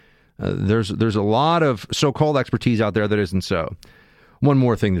 because there's a lot of so-called expertise out there that isn't so. One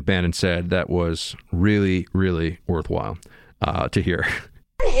more thing that Bannon said that was really, really worthwhile to hear.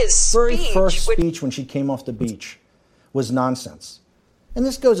 His very first speech when she came off the beach was nonsense. And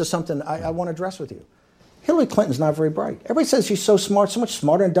this goes to something I want to address with you. Hillary Clinton's not very bright. Everybody says she's so smart, so much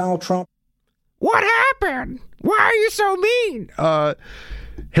smarter than Donald Trump. What happened? Why are you so mean?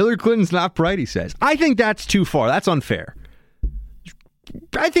 Hillary Clinton's not bright, he says. I think that's too far. That's unfair.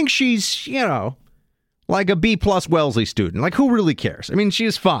 I think she's, like a B+ Wellesley student. Like, who really cares? I mean, she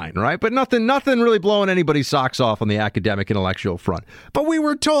is fine, right? But nothing really blowing anybody's socks off on the academic intellectual front. But we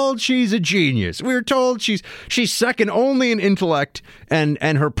were told she's a genius. We were told she's second only in intellect and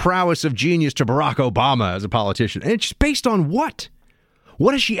her prowess of genius to Barack Obama as a politician. And it's based on what?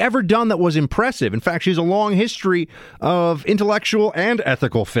 What has she ever done that was impressive? In fact, she has a long history of intellectual and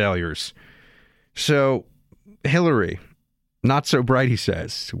ethical failures. So, Hillary, not so bright, he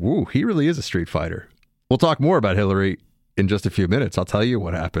says. Woo, he really is a street fighter. We'll talk more about Hillary in just a few minutes. I'll tell you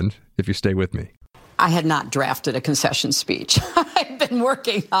what happened if you stay with me. I had not drafted a concession speech. I've been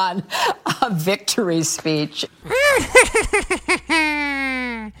working on a victory speech.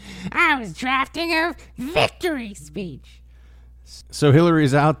 I was drafting a victory speech. So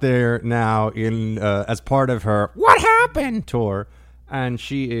Hillary's out there now in as part of her "What Happened" tour, and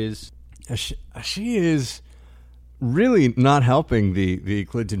she is really not helping the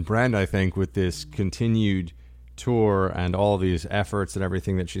Clinton brand, I think, with this continued tour and all these efforts and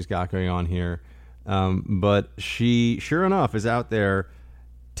everything that she's got going on here. But she, sure enough, is out there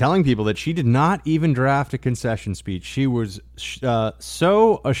telling people that she did not even draft a concession speech. She was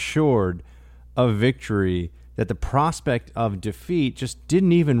so assured of victory that the prospect of defeat just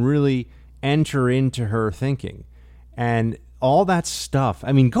didn't even really enter into her thinking. And all that stuff,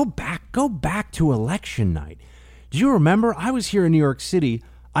 I mean, go back to election night. Do you remember? I was here in New York City.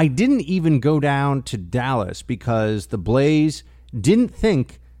 I didn't even go down to Dallas because the Blaze didn't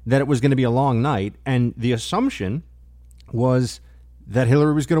think that it was going to be a long night. And the assumption was that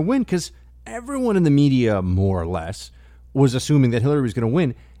Hillary was going to win because everyone in the media, more or less, was assuming that Hillary was going to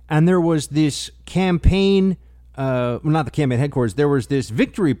win. And there was this campaign, not the campaign headquarters, there was this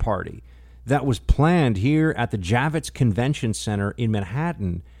victory party that was planned here at the Javits Convention Center in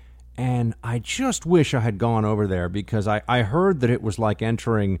Manhattan. And I just wish I had gone over there because I heard that it was like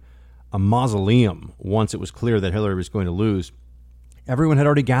entering a mausoleum once it was clear that Hillary was going to lose. Everyone had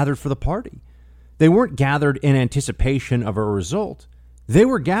already gathered for the party. They weren't gathered in anticipation of a result. They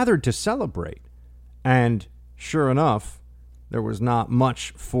were gathered to celebrate. And sure enough, there was not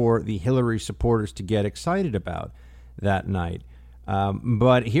much for the Hillary supporters to get excited about that night.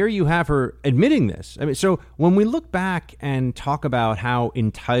 But here you have her admitting this. I mean, so when we look back and talk about how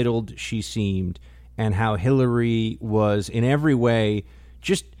entitled she seemed and how Hillary was in every way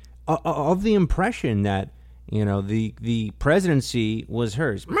just of the impression that, you know, the presidency was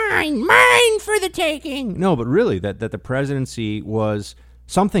hers. Mine for the taking. No, but really that the presidency was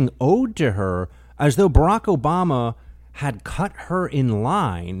something owed to her, as though Barack Obama had cut her in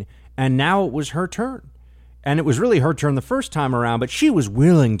line and now it was her turn. And it was really her turn the first time around, but she was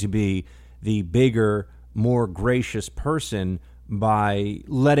willing to be the bigger, more gracious person by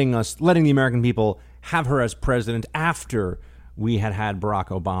letting the American people have her as president after we had Barack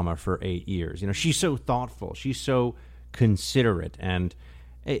Obama for 8 years. You know, she's so thoughtful. She's so considerate. And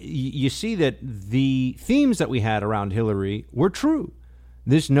you see that the themes that we had around Hillary were true.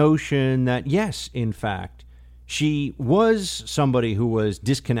 This notion that, yes, in fact, she was somebody who was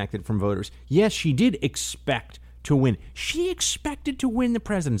disconnected from voters. Yes, she did expect to win. She expected to win the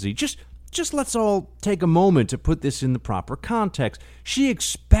presidency. Just let's all take a moment to put this in the proper context. She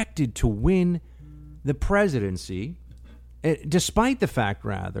expected to win the presidency, despite the fact,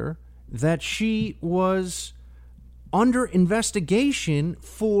 rather, that she was under investigation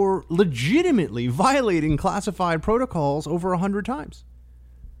for legitimately violating classified protocols over 100 times.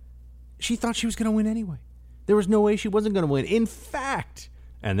 She thought she was going to win anyway. There was no way she wasn't going to win. In fact,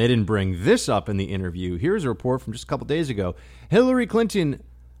 and they didn't bring this up in the interview, here's a report from just a couple days ago. Hillary Clinton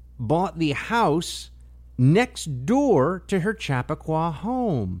bought the house next door to her Chappaqua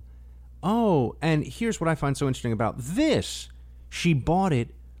home. Oh, and here's what I find so interesting about this. She bought it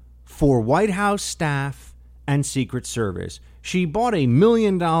for White House staff and Secret Service. She bought $1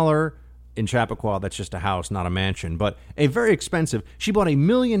 million in Chappaqua. That's just a house, not a mansion, but a very expensive. She bought $1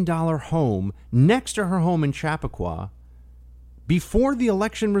 million home next to her home in Chappaqua before the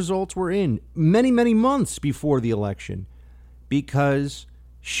election results were in, many, many months before the election, because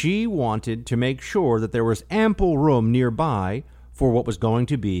she wanted to make sure that there was ample room nearby for what was going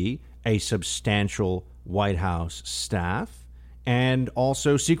to be a substantial White House staff and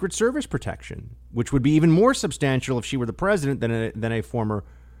also Secret Service protection, which would be even more substantial if she were the president than a former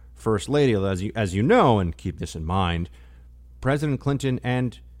First Lady. As you know, and keep this in mind, President Clinton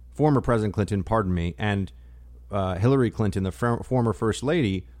and former President Clinton, and Hillary Clinton, the former First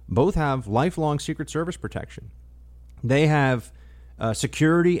Lady, both have lifelong Secret Service protection. They have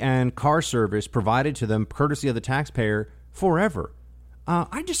security and car service provided to them courtesy of the taxpayer forever.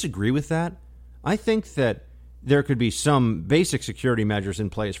 I disagree with that. I think that there could be some basic security measures in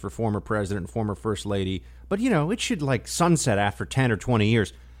place for former president and former first lady, but, you know, it should like sunset after 10 or 20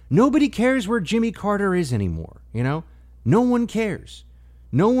 years. Nobody cares where Jimmy Carter is anymore, you know? No one cares.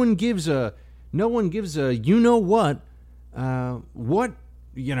 No one gives a you know what,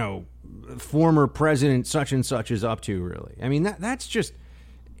 you know, former president such and such is up to, really. I mean, that's just,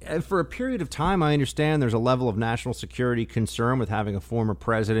 for a period of time, I understand there's a level of national security concern with having a former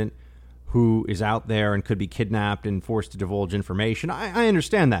president who is out there and could be kidnapped and forced to divulge information. I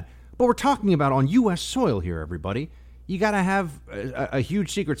understand that. But we're talking about on U.S. soil here, everybody. You got to have a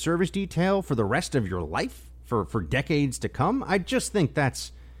huge Secret Service detail for the rest of your life, for decades to come. I just think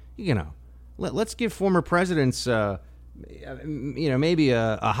that's, you know, let's give former presidents maybe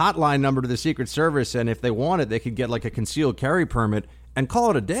a hotline number to the Secret Service, and if they want it, they could get like a concealed carry permit and call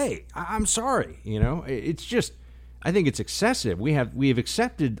it a day. I'm sorry, it's just, I think it's excessive. We have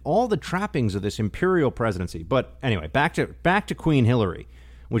accepted all the trappings of this imperial presidency. But anyway, back to Queen Hillary,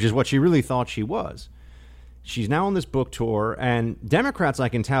 which is what she really thought she was. She's now on this book tour, and Democrats, I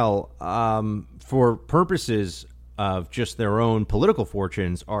can tell, for purposes of just their own political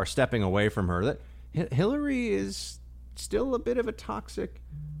fortunes, are stepping away from her. That Hillary is still a bit of a toxic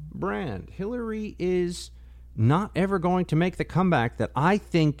brand. Hillary is not ever going to make the comeback that I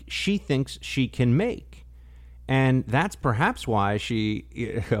think she thinks she can make. And that's perhaps why she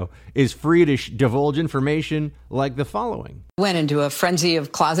is free to divulge information like the following. Went into a frenzy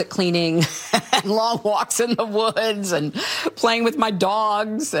of closet cleaning and long walks in the woods and playing with my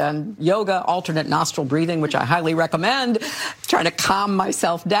dogs and yoga, alternate nostril breathing, which I highly recommend, trying to calm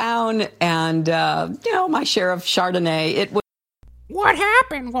myself down, and, my share of Chardonnay. What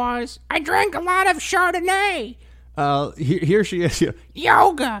happened was I drank a lot of Chardonnay. Here she is.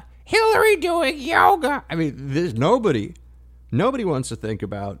 Yoga. Hillary doing yoga. I mean, there's nobody wants to think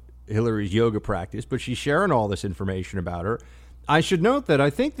about Hillary's yoga practice, but she's sharing all this information about her. I should note that I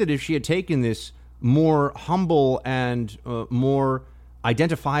think that if she had taken this more humble and more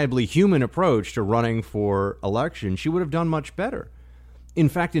identifiably human approach to running for election, she would have done much better. In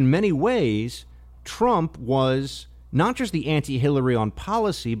fact, in many ways, Trump was not just the anti-Hillary on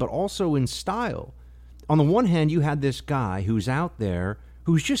policy, but also in style. On the one hand, you had this guy who's out there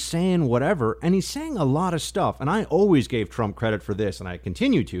who's just saying whatever, and he's saying a lot of stuff. And I always gave Trump credit for this, and I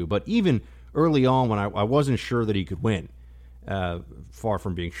continue to, but even early on when I wasn't sure that he could win, far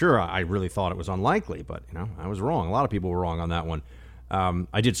from being sure, I really thought it was unlikely, but I was wrong. A lot of people were wrong on that one.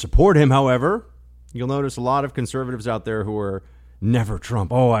 I did support him, however. You'll notice a lot of conservatives out there who are never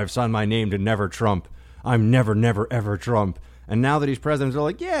Trump. Oh, I've signed my name to never Trump. I'm never, never, ever Trump. And now that he's president, they're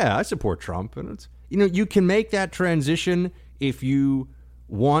like, yeah, I support Trump. And it's, you can make that transition if you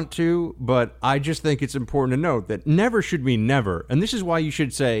want to, but I just think it's important to note that never should mean never. And this is why you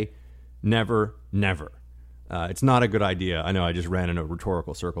should say never, never. It's not a good idea. I know I just ran in a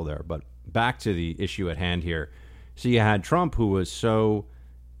rhetorical circle there, but back to the issue at hand here. So you had Trump, who was so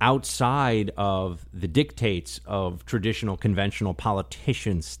outside of the dictates of traditional conventional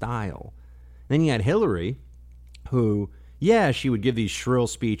politician style. Then you had Hillary, who, she would give these shrill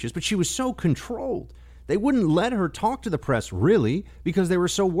speeches, but she was so controlled. They wouldn't let her talk to the press, really, because they were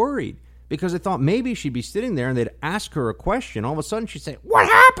so worried. Because they thought maybe she'd be sitting there and they'd ask her a question. All of a sudden she'd say, "What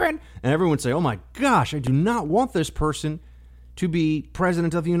happened?" And everyone would say, "Oh my gosh, I do not want this person to be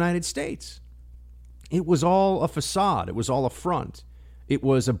president of the United States." It was all a facade. It was all a front. It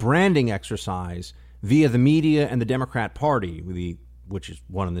was a branding exercise via the media and the Democrat Party, which is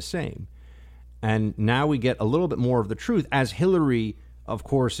one and the same. And now we get a little bit more of the truth, as Hillary, of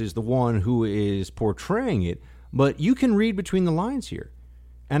course, is the one who is portraying it. But you can read between the lines here.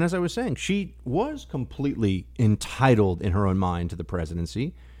 And as I was saying, she was completely entitled in her own mind to the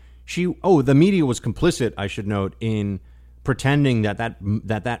presidency. The media was complicit, I should note, in pretending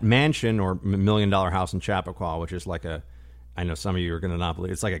that mansion or $1 million house in Chappaqua, which is like I know some of you are going to not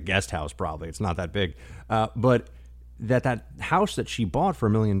believe, it's like a guest house probably. It's not that big. But that house that she bought for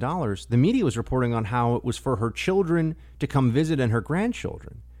 $1 million, the media was reporting on how it was for her children to come visit and her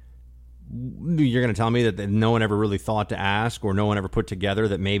grandchildren. You're going to tell me that no one ever really thought to ask, or no one ever put together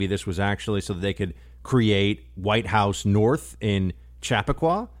that maybe this was actually so that they could create White House North in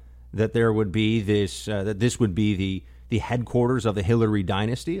Chappaqua, that there would be this, that this would be the headquarters of the Hillary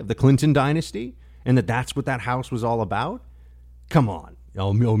dynasty, of the Clinton dynasty, and that's what that house was all about? Come on.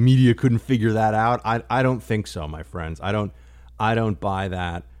 Media couldn't figure that out. I don't think so, my friends. I don't buy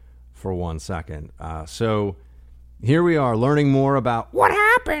that for 1 second. So here we are learning more about what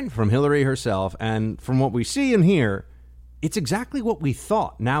happened from Hillary herself, and from what we see and hear, it's exactly what we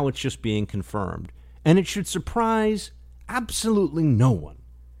thought. Now it's just being confirmed. And it should surprise absolutely no one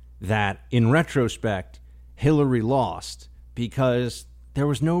that, in retrospect, Hillary lost, because there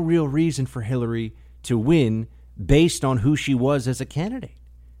was no real reason for Hillary to win based on who she was as a candidate.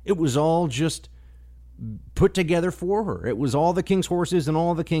 It was all just put together for her. It was all the king's horses and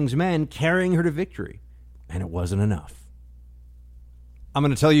all the king's men carrying her to victory. And it wasn't enough. I'm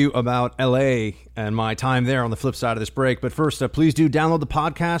going to tell you about LA and my time there on the flip side of this break. But first, please do download the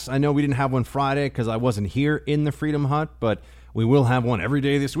podcast. I know we didn't have one Friday because I wasn't here in the Freedom Hut, but we will have one every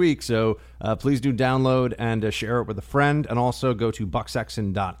day this week. So please do download and share it with a friend. And also go to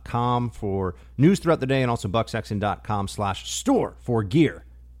bucksexton.com for news throughout the day, and also bucksexton.com/store for gear.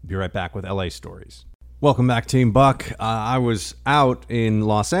 Be right back with LA Stories. Welcome back, Team Buck. I was out in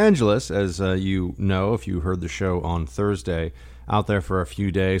Los Angeles, as you know, if you heard the show on Thursday, out there for a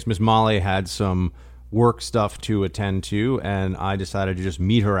few days. Miss Molly had some work stuff to attend to, and I decided to just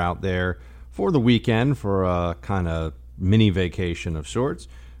meet her out there for the weekend for a kind of mini vacation of sorts.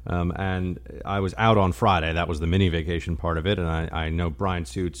 And I was out on Friday. That was the mini vacation part of it, and I know Brian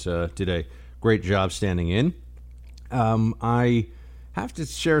Suits did a great job standing in. I have to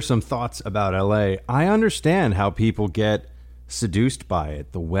share some thoughts about LA. I understand how people get seduced by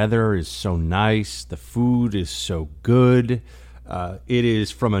it. The weather is so nice. The food is so good. It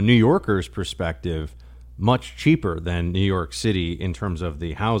is, from a New Yorker's perspective, much cheaper than New York City in terms of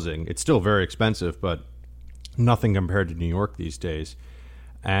the housing. It's still very expensive, but nothing compared to New York these days.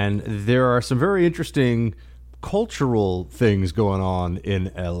 And there are some very interesting cultural things going on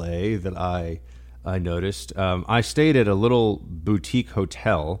in LA that I noticed. I stayed at a little boutique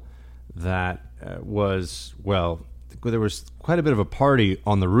hotel that was, well, there was quite a bit of a party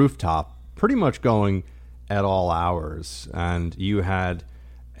on the rooftop, pretty much going at all hours. And you had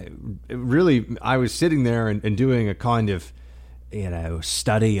really, I was sitting there and doing a kind of,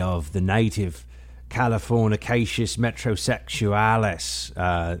 study of the native Californicaceus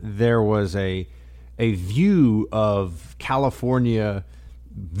metrosexualis. There was a view of California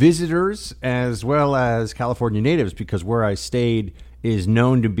visitors as well as California natives, because where I stayed is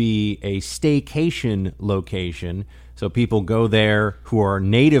known to be a staycation location. So people go there who are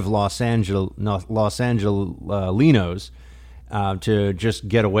native Los Angelinos to just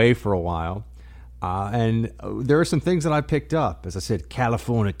get away for a while. And there are some things that I picked up. As I said,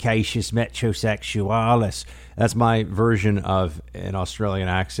 Californicaceus metrosexualis. That's my version of an Australian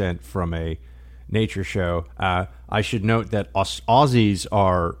accent from a nature show. I should note that Aussies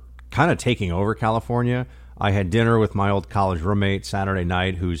are kind of taking over California. I had dinner with my old college roommate Saturday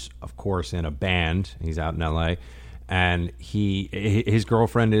night, who's, of course, in a band. He's out in L.A., and his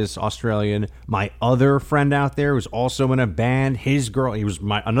girlfriend is Australian. My other friend out there was also in a band. He was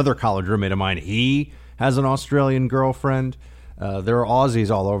another college roommate of mine. He has an Australian girlfriend. There are Aussies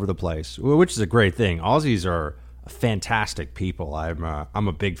all over the place, which is a great thing. Aussies are fantastic people. I'm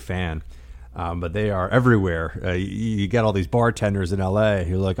a big fan. But they are everywhere. You get all these bartenders in L.A.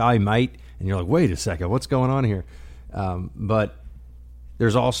 You're like, "Hi, mate," and you're like, "Wait a second, what's going on here?" But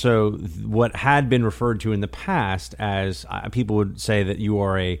there's also what had been referred to in the past as people would say that you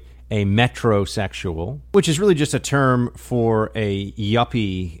are a metrosexual, which is really just a term for a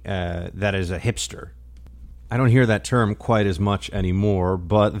yuppie that is a hipster. I don't hear that term quite as much anymore,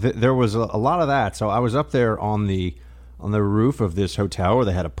 but there was a lot of that. So I was up there on the roof of this hotel where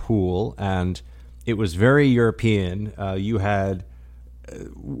they had a pool, and it was very European. You had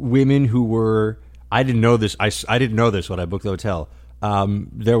women who were, I didn't know this. I didn't know this when I booked the hotel.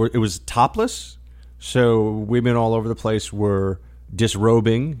 It was topless, so women all over the place were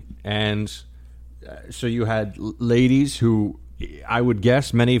disrobing, and so you had ladies who, I would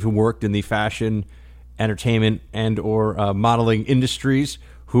guess, many of whom worked in the fashion, entertainment, and or modeling industries,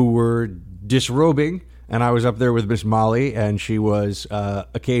 who were disrobing. And I was up there with Miss Molly, and she was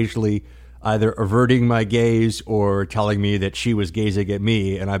occasionally either averting my gaze or telling me that she was gazing at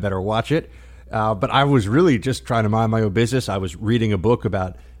me and I better watch it. But I was really just trying to mind my own business. I was reading a book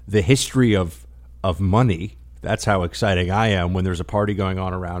about the history of money. That's how exciting I am when there's a party going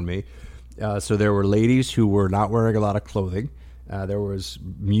on around me. So there were ladies who were not wearing a lot of clothing. There was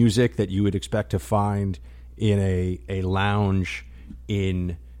music that you would expect to find in a lounge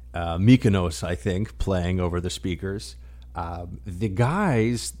in Mykonos, I think, playing over the speakers. The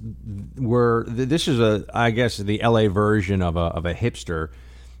guys were, this is I guess the LA version of a hipster.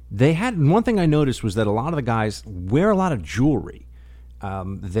 They had, one thing I noticed was that a lot of the guys wear a lot of jewelry.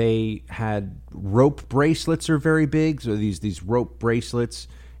 They had rope bracelets are very big, so these rope bracelets.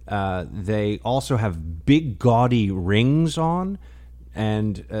 They also have big gaudy rings on,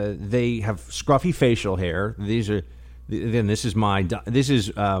 and they have scruffy facial hair. This is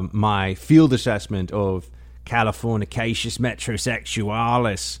my field assessment of Californicaceus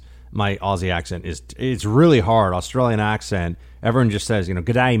metrosexualis. My Aussie accent it's really hard. Australian accent. Everyone just says,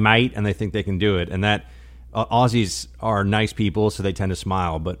 "G'day, mate," and they think they can do it. And that Aussies are nice people, so they tend to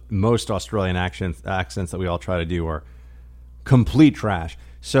smile. But most Australian accents that we all try to do are complete trash.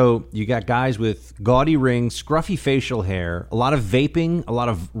 So you got guys with gaudy rings, scruffy facial hair, a lot of vaping, a lot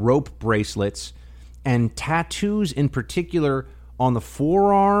of rope bracelets, and tattoos in particular on the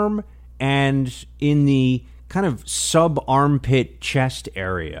forearm and in the kind of sub-armpit chest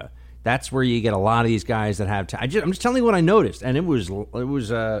area. That's where you get a lot of these guys that have... I'm just telling you what I noticed, and it was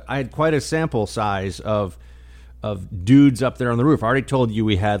I had quite a sample size of dudes up there on the roof. I already told you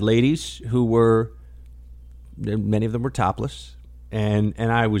we had ladies who were many of them were topless, and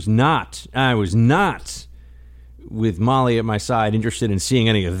I was not with Molly at my side interested in seeing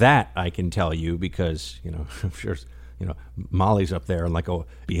any of that. I can tell you, because I'm sure Molly's up there and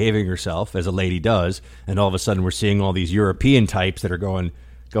behaving herself as a lady does, and all of a sudden we're seeing all these European types that are going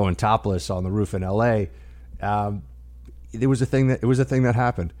topless on the roof in L.A. It was a thing that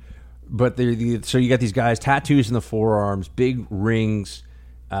happened. But so you got these guys, tattoos in the forearms, big rings,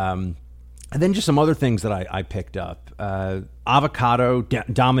 and then just some other things that I picked up. Avocado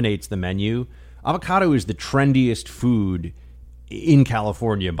dominates the menu. Avocado is the trendiest food in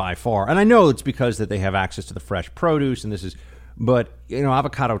California by far, and I know it's because that they have access to the fresh produce, and but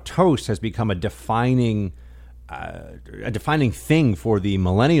avocado toast has become a defining thing for the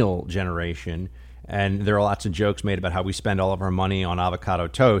millennial generation. And there are lots of jokes made about how we spend all of our money on avocado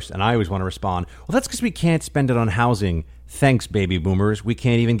toast. And I always want to respond, well, that's because we can't spend it on housing. Thanks, baby boomers. We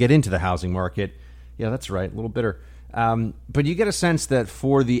can't even get into the housing market. Yeah, that's right. A little bitter. But you get a sense that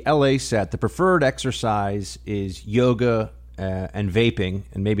for the LA set, the preferred exercise is yoga and vaping,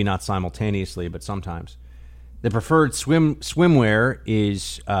 and maybe not simultaneously, but sometimes. The preferred swimwear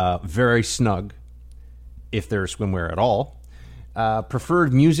is very snug, if there's swimwear at all.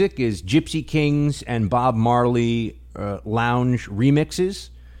 Preferred music is Gypsy Kings and Bob Marley lounge remixes.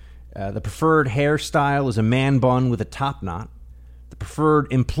 The preferred hairstyle is a man bun with a top knot. The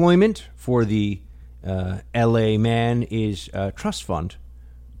preferred employment for the LA man is trust fund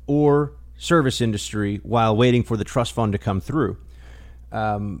or service industry while waiting for the trust fund to come through.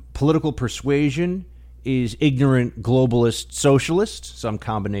 Political persuasion is ignorant globalist socialist, some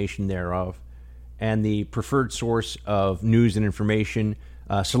combination thereof. And the preferred source of news and information,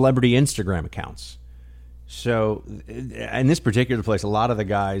 celebrity Instagram accounts. So in this particular place, a lot of the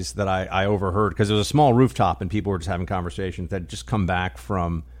guys that I overheard, because it was a small rooftop and people were just having conversations, that had just come back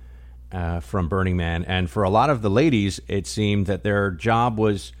from Burning Man. And for a lot of the ladies, it seemed that their job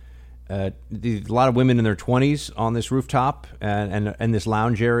was a lot of women in their 20s on this rooftop and this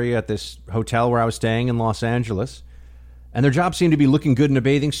lounge area at this hotel where I was staying in Los Angeles. And their job seemed to be looking good in a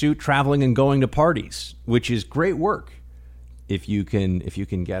bathing suit, traveling and going to parties, which is great work if you can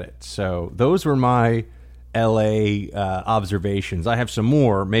get it. So those were my LA observations. I have some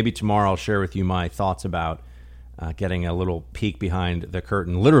more. Maybe tomorrow I'll share with you my thoughts about getting a little peek behind the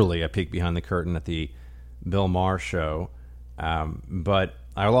curtain, literally a peek behind the curtain at the Bill Maher show. But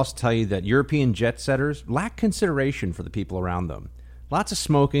I will also tell you that European jet setters lack consideration for the people around them. Lots of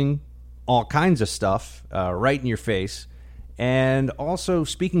smoking, all kinds of stuff right in your face, and also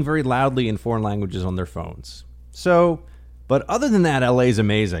speaking very loudly in foreign languages on their phones. So, but other than that, LA is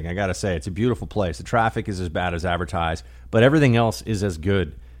amazing. I got to say, it's a beautiful place. The traffic is as bad as advertised, but everything else is as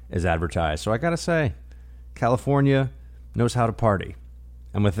good as advertised. So I got to say, California knows how to party.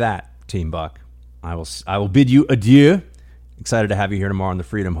 And with that, Team Buck, I will bid you adieu. Excited to have you here tomorrow on the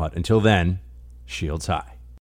Freedom Hut. Until then, shields high.